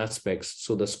certain aspects.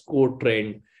 So the score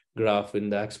trend graph in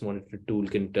the Axe Monitor tool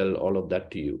can tell all of that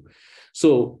to you.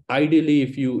 So ideally,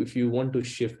 if you want to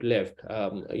shift left,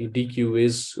 DQ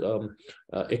is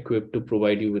equipped to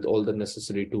provide you with all the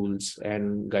necessary tools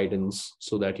and guidance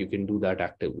so that you can do that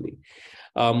actively.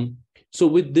 So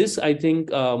with this, I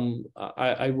think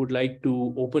I would like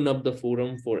to open up the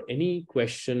forum for any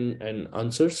question and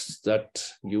answers that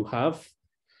you have.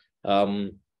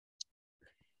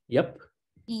 Yep.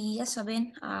 Yes,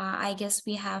 Abhin. I guess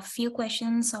we have few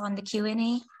questions on the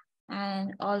Q&A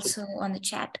and also on the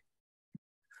chat.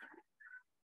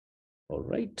 All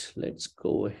right, let's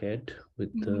go ahead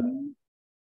with the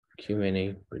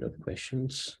Q&A bit of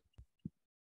questions.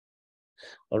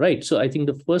 All right, so I think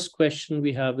the first question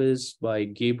we have is by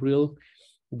Gabriel.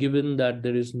 Given that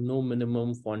there is no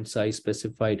minimum font size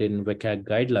specified in WCAG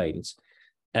guidelines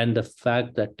and the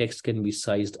fact that text can be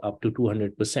sized up to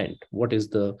 200%, what is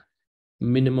the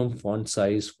minimum font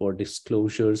size for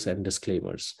disclosures and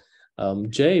disclaimers?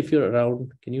 Jay, if you're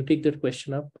around, can you take that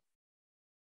question up?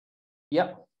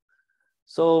 Yeah.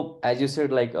 So as you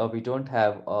said, like we don't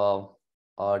have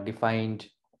defined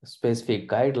specific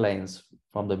guidelines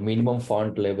from the minimum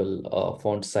font level,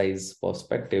 font size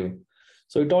perspective.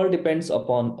 So it all depends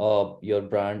upon your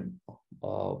brand.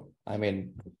 I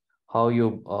mean, how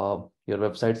your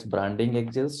website's branding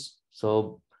exists.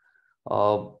 So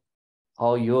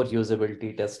how your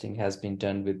usability testing has been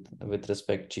done with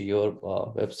respect to your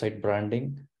website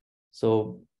branding.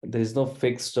 So there is no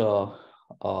fixed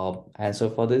answer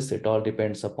for this. It all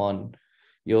depends upon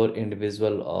your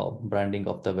individual branding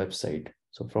of the website.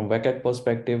 So from WCAG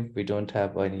perspective, we don't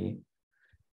have any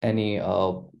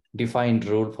defined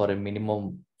rule for a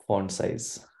minimum font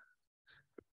size.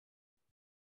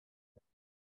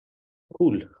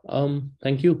 Cool.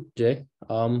 Thank you, Jay.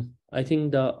 I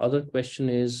think the other question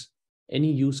is,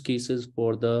 any use cases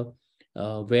for the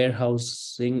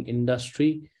warehousing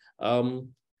industry.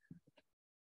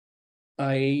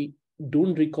 I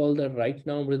don't recall that right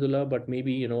now, Mridula, but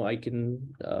maybe, I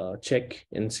can check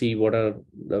and see what are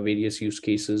the various use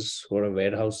cases for a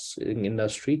warehousing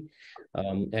industry.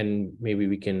 And maybe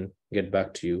we can get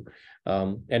back to you.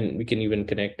 And we can even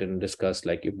connect and discuss,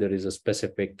 like, if there is a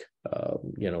specific,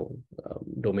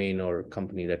 domain or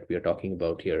company that we are talking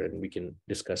about here, and we can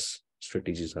discuss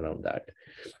strategies around that.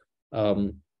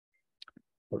 All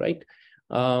right.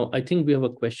 I think we have a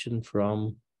question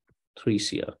from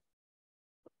Tricia.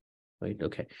 Right.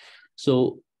 Okay.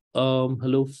 So,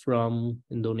 hello from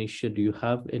Indonesia. Do you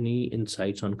have any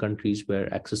insights on countries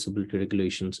where accessibility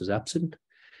regulations is absent?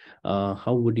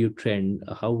 How would the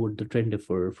trend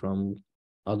differ from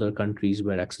other countries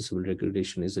where accessibility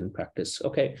regulation is in practice?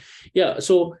 Okay. Yeah.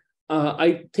 So,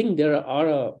 I think there are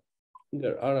a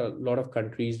lot of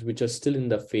countries which are still in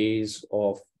the phase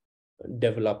of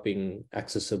developing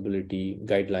accessibility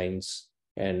guidelines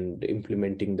and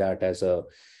implementing that as a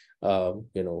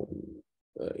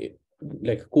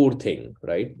like a core thing,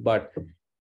 right? But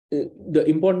the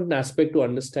important aspect to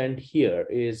understand here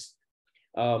is,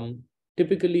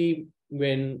 typically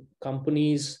when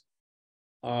companies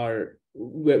are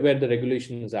where the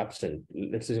regulation is absent,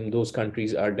 let's say in those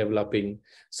countries are developing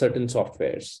certain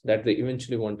softwares that they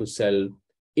eventually want to sell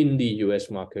in the US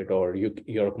market or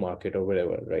Europe market or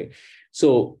wherever, right?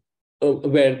 So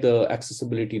where the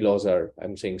accessibility laws are,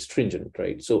 I'm saying, stringent,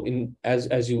 right? So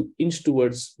as you inch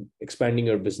towards expanding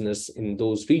your business in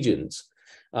those regions,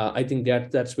 I think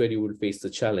that's where you will face the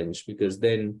challenge, because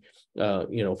then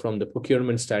from the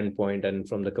procurement standpoint and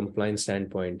from the compliance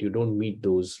standpoint, you don't meet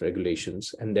those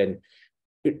regulations, and then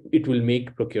it will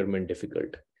make procurement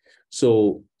difficult.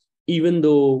 So even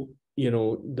though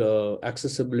the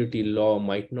accessibility law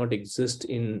might not exist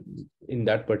in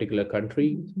that particular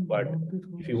country, but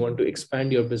if you want to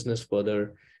expand your business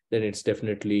further, then it's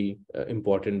definitely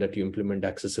important that you implement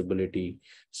accessibility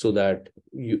so that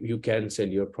you can sell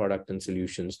your product and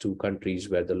solutions to countries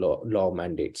where the law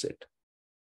mandates it.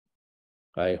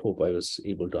 I hope I was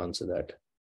able to answer that.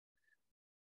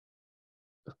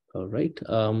 All right.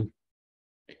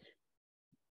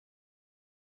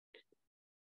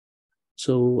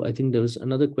 So I think there was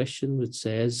another question which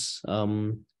says,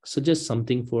 suggest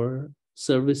something for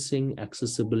servicing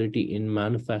accessibility in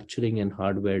manufacturing and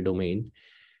hardware domain.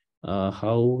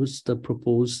 How is the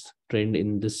proposed trend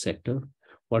in this sector?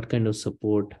 What kind of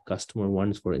support customer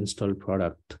wants for installed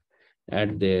product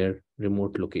at their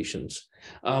remote locations?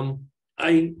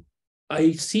 I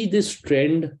see this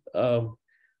trend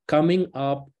coming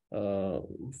up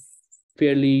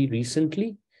fairly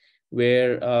recently,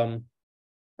 where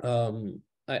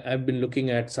I've been looking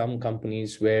at some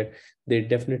companies where they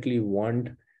definitely want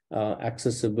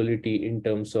accessibility in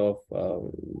terms of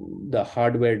the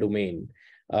hardware domain,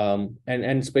 and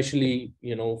especially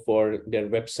for their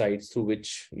websites through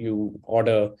which you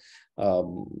order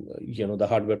the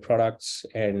hardware products,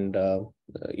 and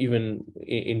even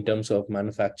in terms of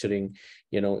manufacturing,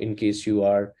 in case you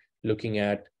are looking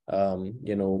at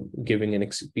giving an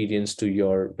experience to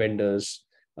your vendors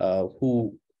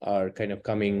who are kind of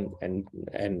coming and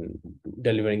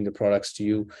delivering the products to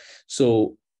you.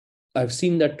 So I've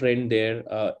seen that trend there.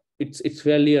 It's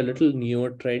fairly a little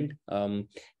newer trend,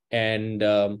 and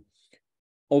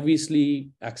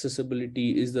obviously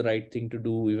accessibility is the right thing to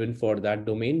do even for that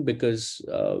domain, because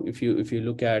if you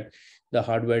look at the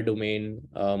hardware domain,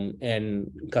 and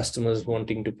customers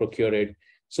wanting to procure it,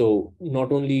 so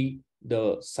not only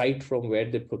the site from where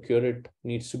they procure it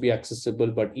needs to be accessible,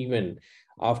 but even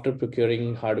after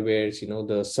procuring hardwares,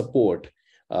 the support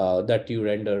that you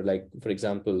render, like, for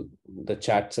example, the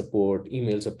chat support,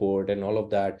 email support, and all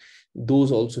of that,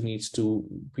 those also needs to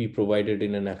be provided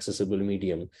in an accessible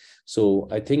medium. So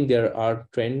I think there are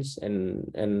trends,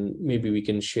 and maybe we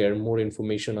can share more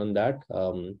information on that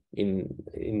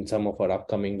in some of our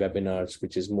upcoming webinars,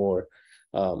 which is more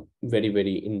very,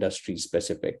 very industry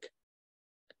specific.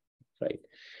 Right.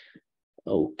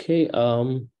 Okay.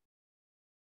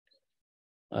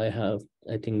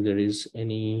 I think there is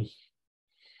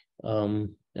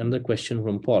another question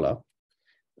from Paula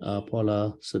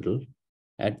Siddle.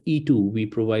 At E2, we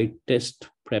provide test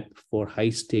prep for high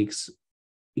stakes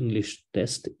English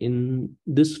test. In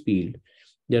this field,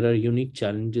 there are unique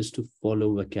challenges to follow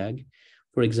WCAG.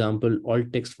 For example,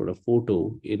 alt text for a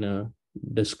photo in a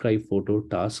describe photo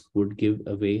task would give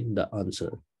away the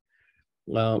answer.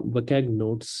 WCAG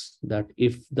notes that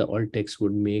if the alt text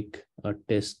would make a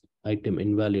test item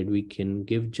invalid, we can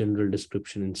give general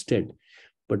description instead,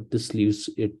 but this leaves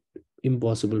it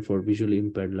impossible for visually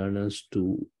impaired learners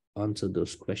to answer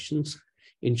those questions.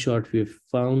 In short, we've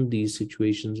found these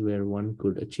situations where one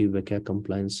could achieve WCAG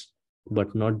compliance,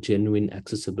 but not genuine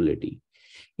accessibility.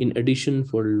 In addition,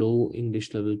 for low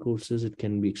English level courses, it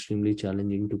can be extremely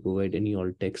challenging to provide any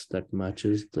alt text that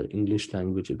matches the English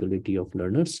language ability of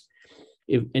learners.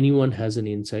 If anyone has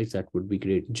any insights, that would be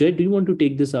great. Jay, do you want to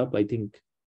take this up? I think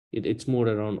it's more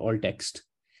around alt text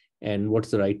and what's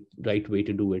the right way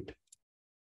to do it.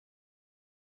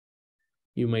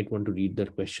 You might want to read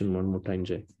that question one more time,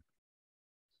 Jay.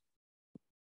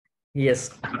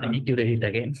 Yes, I need to read it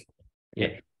again.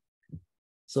 Yeah.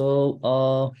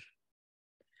 So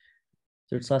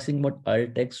it's asking about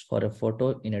alt text for a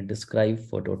photo in a describe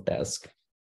photo task.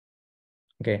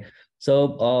 Okay,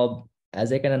 so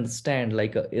as I can understand,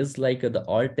 the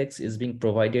alt text is being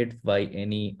provided by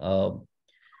any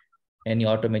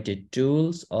automated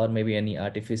tools or maybe any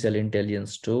artificial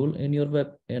intelligence tool in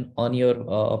your on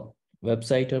your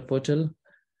website or portal?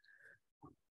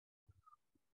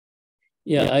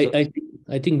 Yeah,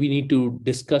 I think we need to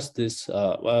discuss this.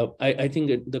 I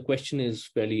think the question is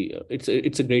fairly,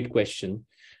 it's a great question.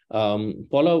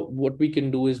 Paula, what we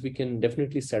can do is we can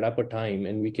definitely set up a time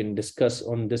and we can discuss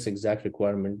on this exact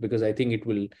requirement, because I think it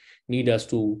will need us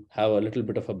to have a little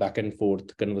bit of a back and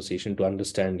forth conversation to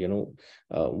understand,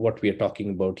 what we are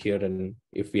talking about here and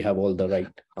if we have all the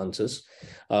right answers.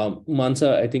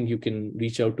 Mansa, I think you can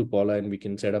reach out to Paula and we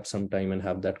can set up some time and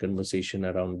have that conversation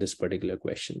around this particular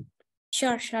question.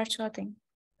 Sure thing.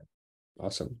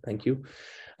 Awesome. Thank you.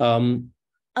 Abhin,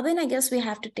 I guess we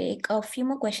have to take a few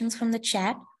more questions from the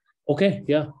chat. Okay,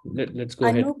 yeah, let's go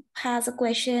ahead. Anup has a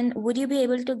question. Would you be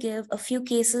able to give a few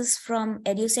cases from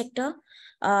edu sector?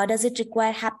 Does it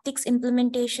require haptics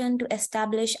implementation to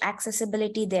establish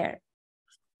accessibility there?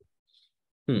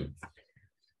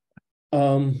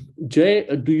 Jay,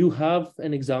 do you have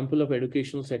an example of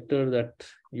educational sector that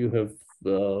you have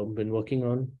been working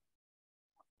on?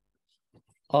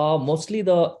 Mostly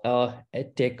the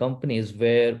tech companies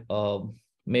where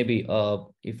maybe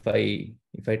if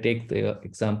I take the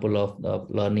example of the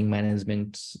learning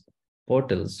management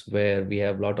portals where we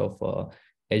have a lot of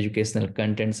educational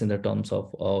contents in the terms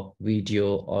of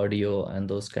video, audio, and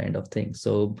those kind of things.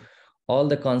 So all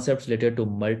the concepts related to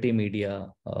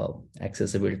multimedia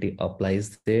accessibility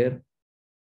applies there.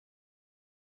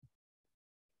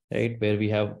 Right, where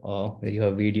you have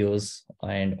videos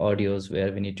and audios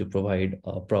where we need to provide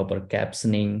proper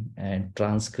captioning and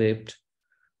transcript.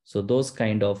 So those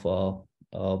kind of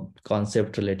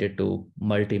concept related to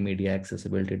multimedia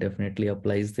accessibility definitely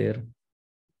applies there.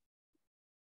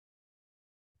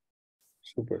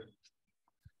 Super.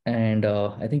 And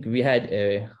I think we had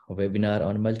a webinar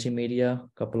on multimedia a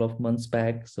couple of months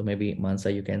back. So maybe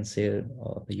Mansa, you can share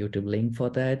the YouTube link for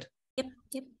that.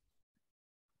 Yep.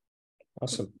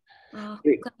 Awesome.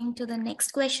 Coming to the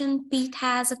next question, Pete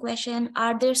has a question.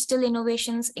 Are there still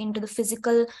innovations into the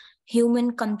physical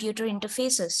human-computer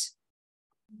interfaces?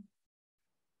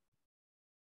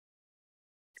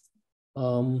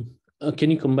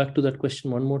 Can you come back to that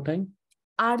question one more time?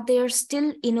 Are there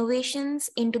still innovations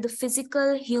into the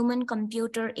physical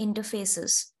human-computer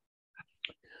interfaces?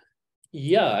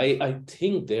 Yeah, I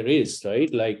think there is,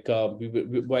 right? Like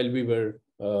while we were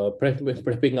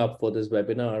prepping up for this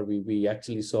webinar, we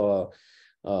actually saw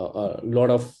a lot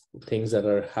of things that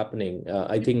are happening.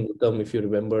 I think, if you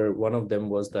remember, one of them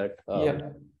was that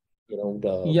one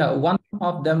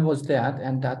of them was that,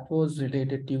 and that was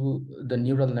related to the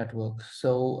neural network.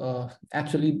 So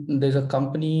actually, there's a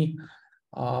company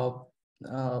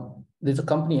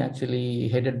actually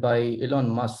headed by Elon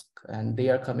Musk, and they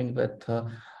are coming with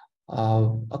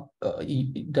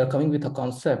they're coming with a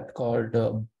concept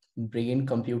called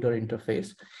brain-computer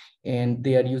interface, and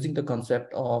they are using the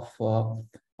concept of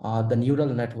the neural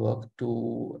network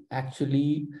to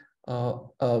actually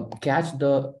catch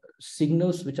the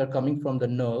signals which are coming from the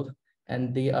nerve,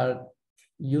 and they are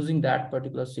using that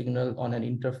particular signal on an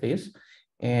interface.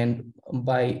 And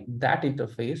by that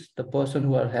interface, the person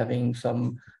who are having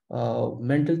some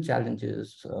mental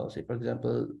challenges, say, for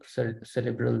example,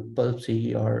 cerebral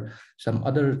palsy or some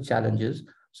other challenges,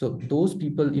 so those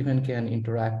people even can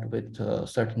interact with a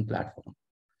certain platform.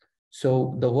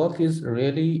 So the work is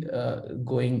really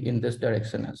going in this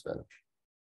direction as well.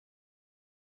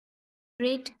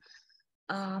 Great.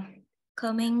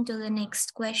 Coming to the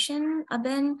next question,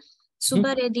 Abhin,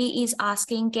 Subba Reddy is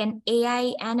asking, can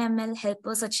AI and ML help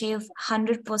us achieve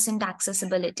 100%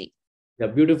 accessibility? Yeah,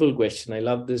 beautiful question. I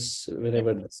love this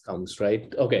whenever this comes,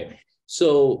 right? Okay,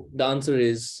 so the answer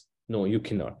is no, you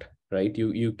cannot, right?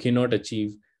 You cannot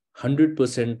achieve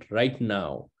 100% right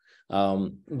now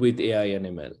with AI and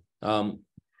ML.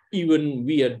 even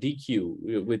we at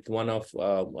DQ with one of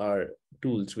our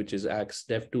tools, which is Axe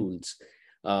DevTools,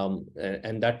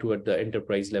 and that too at the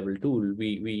enterprise level tool,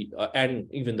 we and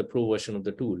even the pro version of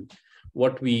the tool,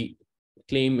 what we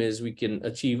claim is we can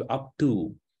achieve up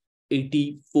to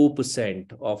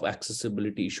 84% of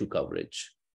accessibility issue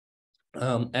coverage.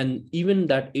 And even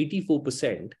that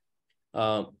 84%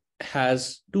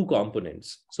 has two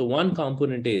components. So one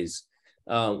component is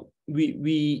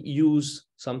we use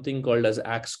something called as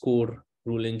Axe Core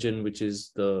rule engine, which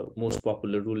is the most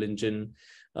popular rule engine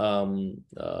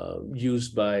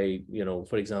used by,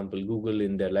 for example, Google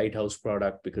in their Lighthouse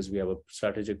product, because we have a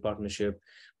strategic partnership.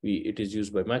 It is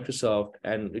used by Microsoft,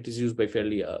 and it is used by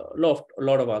fairly a lot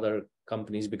of other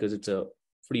companies because it's a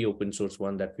free open source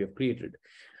one that we have created.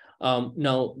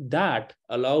 Now that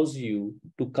allows you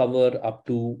to cover up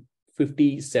to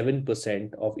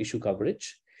 57% of issue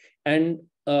coverage. And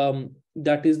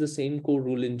that is the same core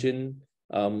rule engine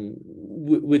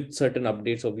with certain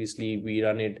updates. Obviously, we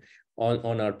run it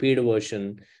on our paid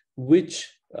version, which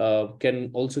can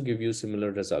also give you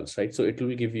similar results, right? So it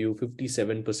will give you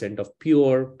 57% of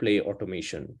pure play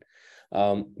automation,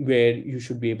 where you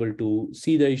should be able to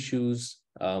see the issues,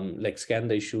 like scan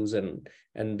the issues, and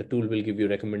the tool will give you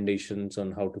recommendations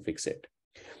on how to fix it.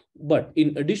 But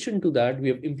in addition to that, we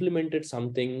have implemented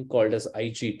something called as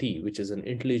IGT, which is an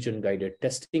intelligent guided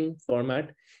testing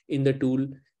format in the tool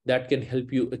that can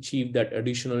help you achieve that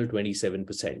additional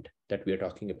 27% that we are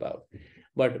talking about.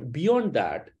 But beyond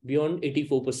that, beyond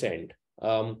 84%,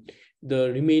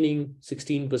 the remaining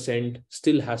 16%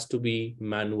 still has to be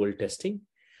manual testing.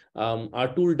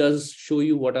 Our tool does show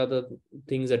you what are the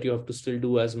things that you have to still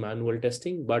do as manual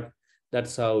testing, but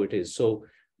that's how it is. So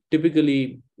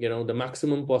typically, the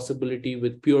maximum possibility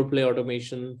with pure play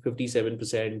automation,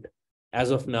 57% as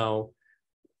of now,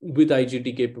 with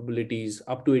IGT capabilities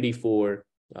up to 84.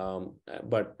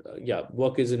 But yeah,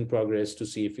 work is in progress to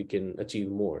see if we can achieve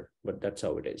more, but that's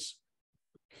how it is.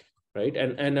 Right.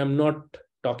 And I'm not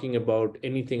talking about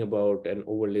anything about an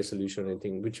overlay solution or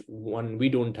anything, which one we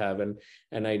don't have. And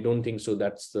I don't think so.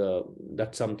 That's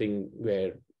something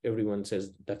where everyone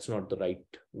says that's not the right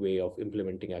way of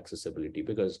implementing accessibility,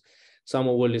 because some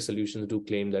overlay solutions do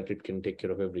claim that it can take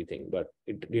care of everything, but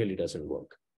it really doesn't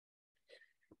work.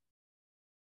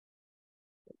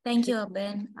 Thank you,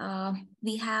 Abhin.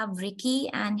 We have Ricky,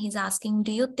 and he's asking,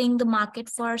 do you think the market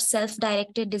for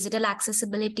self-directed digital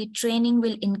accessibility training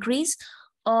will increase,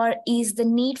 or is the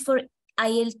need for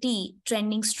ILT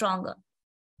trending stronger?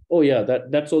 Oh, yeah,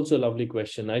 that's also a lovely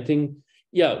question. I think,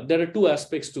 yeah, there are two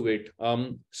aspects to it.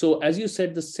 So as you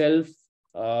said, the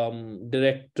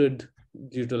self-directed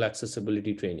digital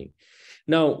accessibility training.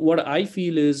 Now, what I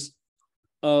feel is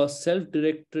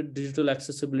self-directed digital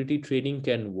accessibility training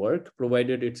can work,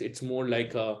 provided it's more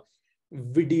like a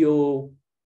video,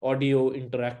 audio,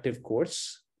 interactive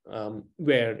course,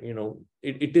 where,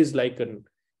 it is like an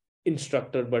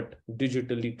instructor, but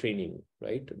digitally training,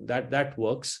 right? That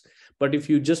works. But if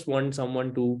you just want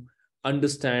someone to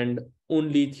understand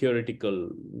only theoretical,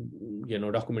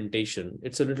 documentation,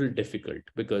 it's a little difficult,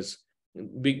 because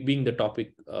being the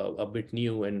topic a bit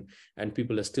new and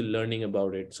people are still learning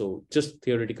about it. So just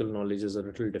theoretical knowledge is a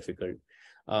little difficult.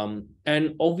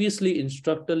 And obviously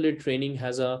instructor-led training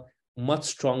has a much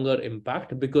stronger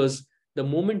impact, because the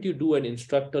moment you do an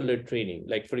instructor-led training,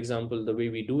 like for example, the way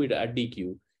we do it at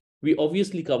DQ, we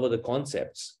obviously cover the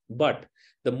concepts, but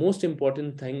the most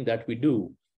important thing that we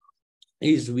do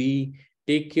is we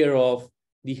take care of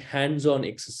the hands-on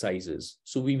exercises.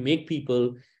 So we make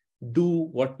people do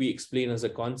what we explain as a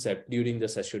concept during the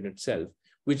session itself,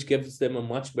 which gives them a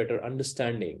much better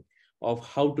understanding of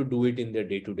how to do it in their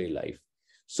day-to-day life.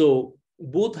 So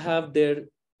both have their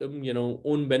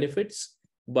own benefits,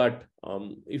 but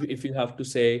if you have to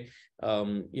say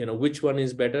which one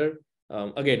is better,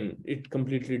 again, it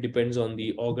completely depends on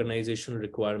the organizational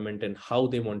requirement and how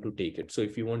they want to take it. So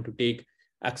if you want to take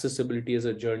accessibility as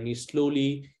a journey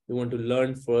slowly, you want to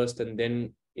learn first and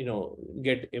then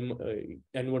get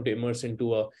and want to immerse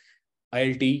into a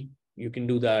ILT, you can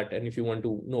do that. And if you want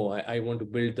to I want to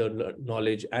build the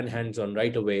knowledge and hands-on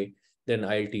right away, then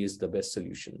ILT is the best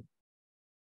solution.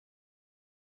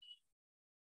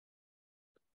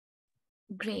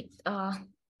 Great.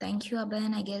 Thank you,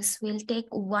 Abhin. I guess we'll take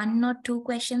one or two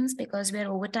questions because we're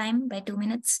over time by 2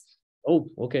 minutes. Oh,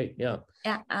 okay. Yeah.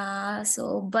 Yeah.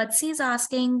 So Butsy is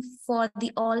asking for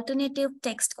the alternative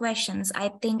text questions. I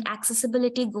think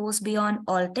accessibility goes beyond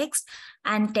all text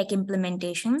and tech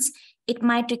implementations. It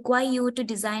might require you to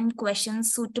design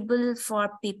questions suitable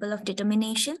for people of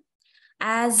determination.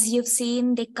 As you've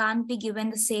seen, they can't be given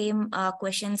the same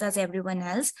questions as everyone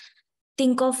else.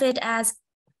 Think of it as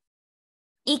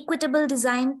equitable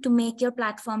design to make your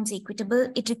platforms equitable.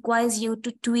 It requires you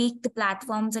to tweak the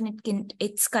platforms and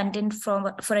its content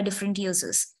for a different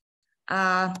users.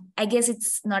 I guess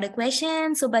it's not a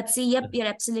question. So, but see, yep, you're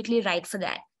absolutely right for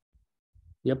that.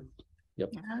 Yep.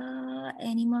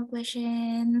 Any more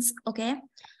questions? Okay.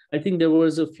 I think there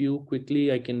was a few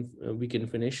quickly. We can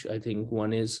finish. I think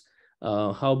one is,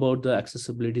 how about the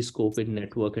accessibility scope in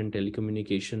network and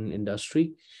telecommunication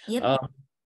industry? Yep.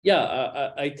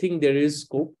 I think there is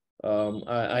scope.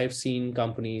 I've seen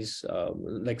companies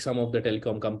like some of the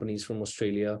telecom companies from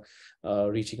Australia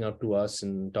reaching out to us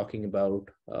and talking about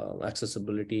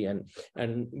accessibility, and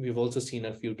we've also seen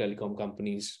a few telecom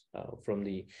companies from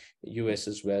the US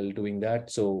as well doing that.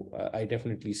 So I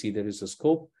definitely see there is a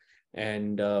scope,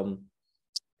 and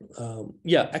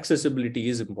accessibility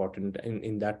is important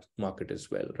in that market as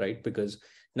well, right? Because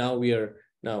now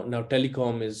now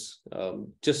telecom is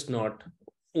just not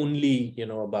only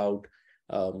about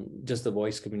just the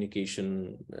voice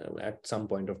communication at some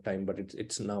point of time, but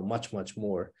it's now much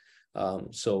more.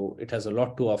 So it has a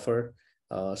lot to offer,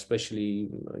 especially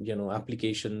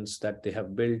applications that they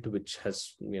have built, which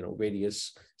has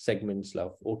various segments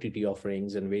of OTT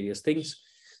offerings and various things.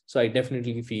 So I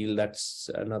definitely feel that's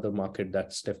another market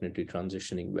that's definitely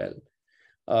transitioning well.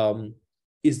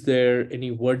 Is there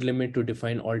any word limit to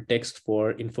define alt text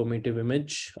for informative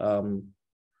image?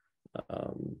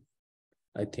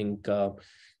 I think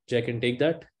Jay can take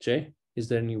that. Jay, is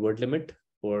there any word limit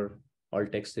for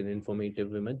alt text in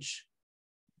informative image?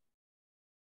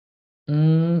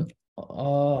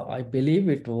 I believe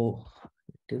it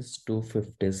is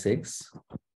 256.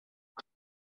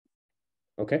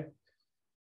 Okay.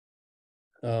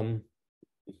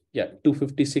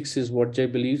 256 is what Jay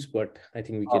believes, but I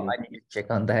think we can I need to check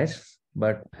on that.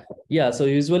 But yeah, so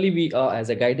usually we as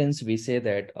a guidance we say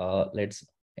that let's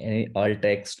any alt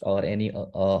text or any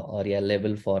area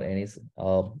level for any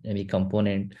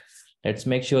component, let's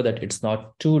make sure that it's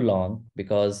not too long,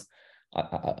 because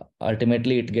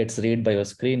ultimately it gets read by your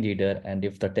screen reader, and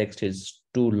if the text is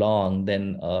too long,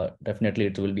 then definitely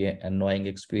it will be an annoying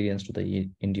experience to the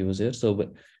end user.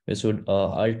 So we should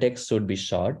alt text should be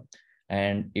short,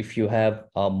 and if you have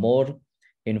more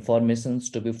informations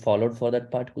to be followed for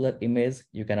that particular image,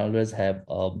 you can always have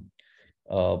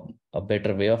a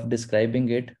better way of describing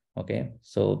it. Okay,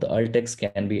 so the alt text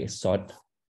can be short,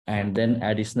 and then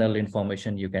additional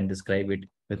information you can describe it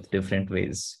with different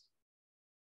ways.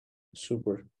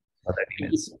 Super.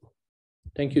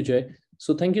 Thank you, Jay.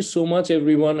 So thank you so much,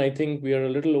 everyone. I think we are a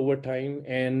little over time,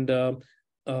 and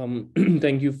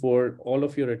thank you for all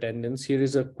of your attendance. Here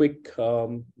is a quick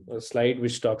slide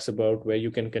which talks about where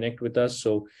you can connect with us.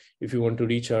 So if you want to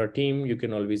reach our team, you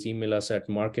can always email us at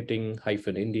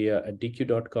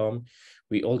marketing-india@dq.com.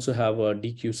 We also have a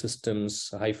DQ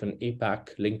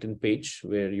Systems-APAC LinkedIn page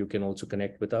where you can also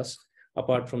connect with us.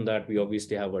 Apart from that, we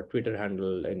obviously have our Twitter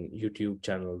handle and YouTube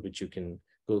channel, which you can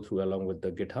go through along with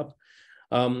the GitHub.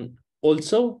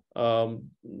 Also,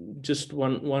 just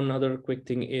one other quick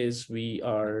thing is we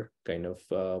are kind of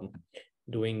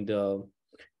doing the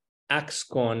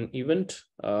AXCON event,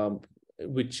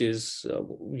 which is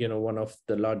one of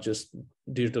the largest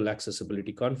digital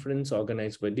accessibility conference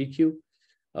organized by DQ.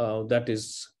 That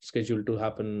is scheduled to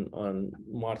happen on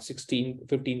March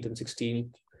 15th and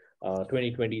 16th,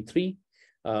 2023.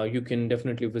 You can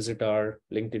definitely visit our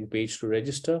LinkedIn page to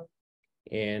register.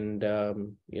 And,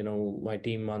 my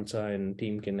team, Mansa and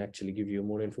team can actually give you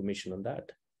more information on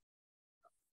that.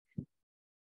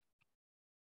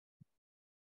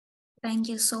 Thank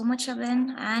you so much,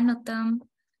 Avan and Uttam,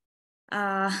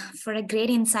 for a great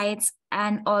insights,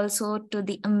 and also to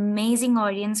the amazing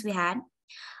audience we had.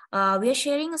 We are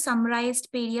sharing a summarized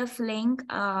PDF link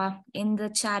in the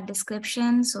chat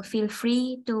description, so feel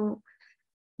free to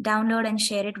download and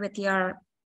share it with your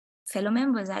fellow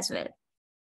members as well.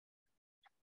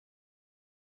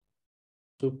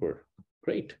 Super,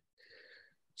 great.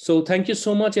 So thank you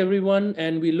so much, everyone,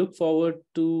 and we look forward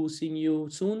to seeing you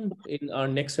soon in our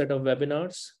next set of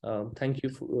webinars. Thank you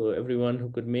for everyone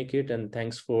who could make it, and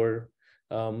thanks for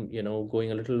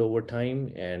going a little over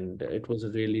time. And it was a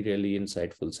really, really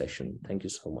insightful session. Thank you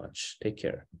so much. Take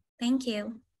care. Thank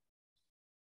you.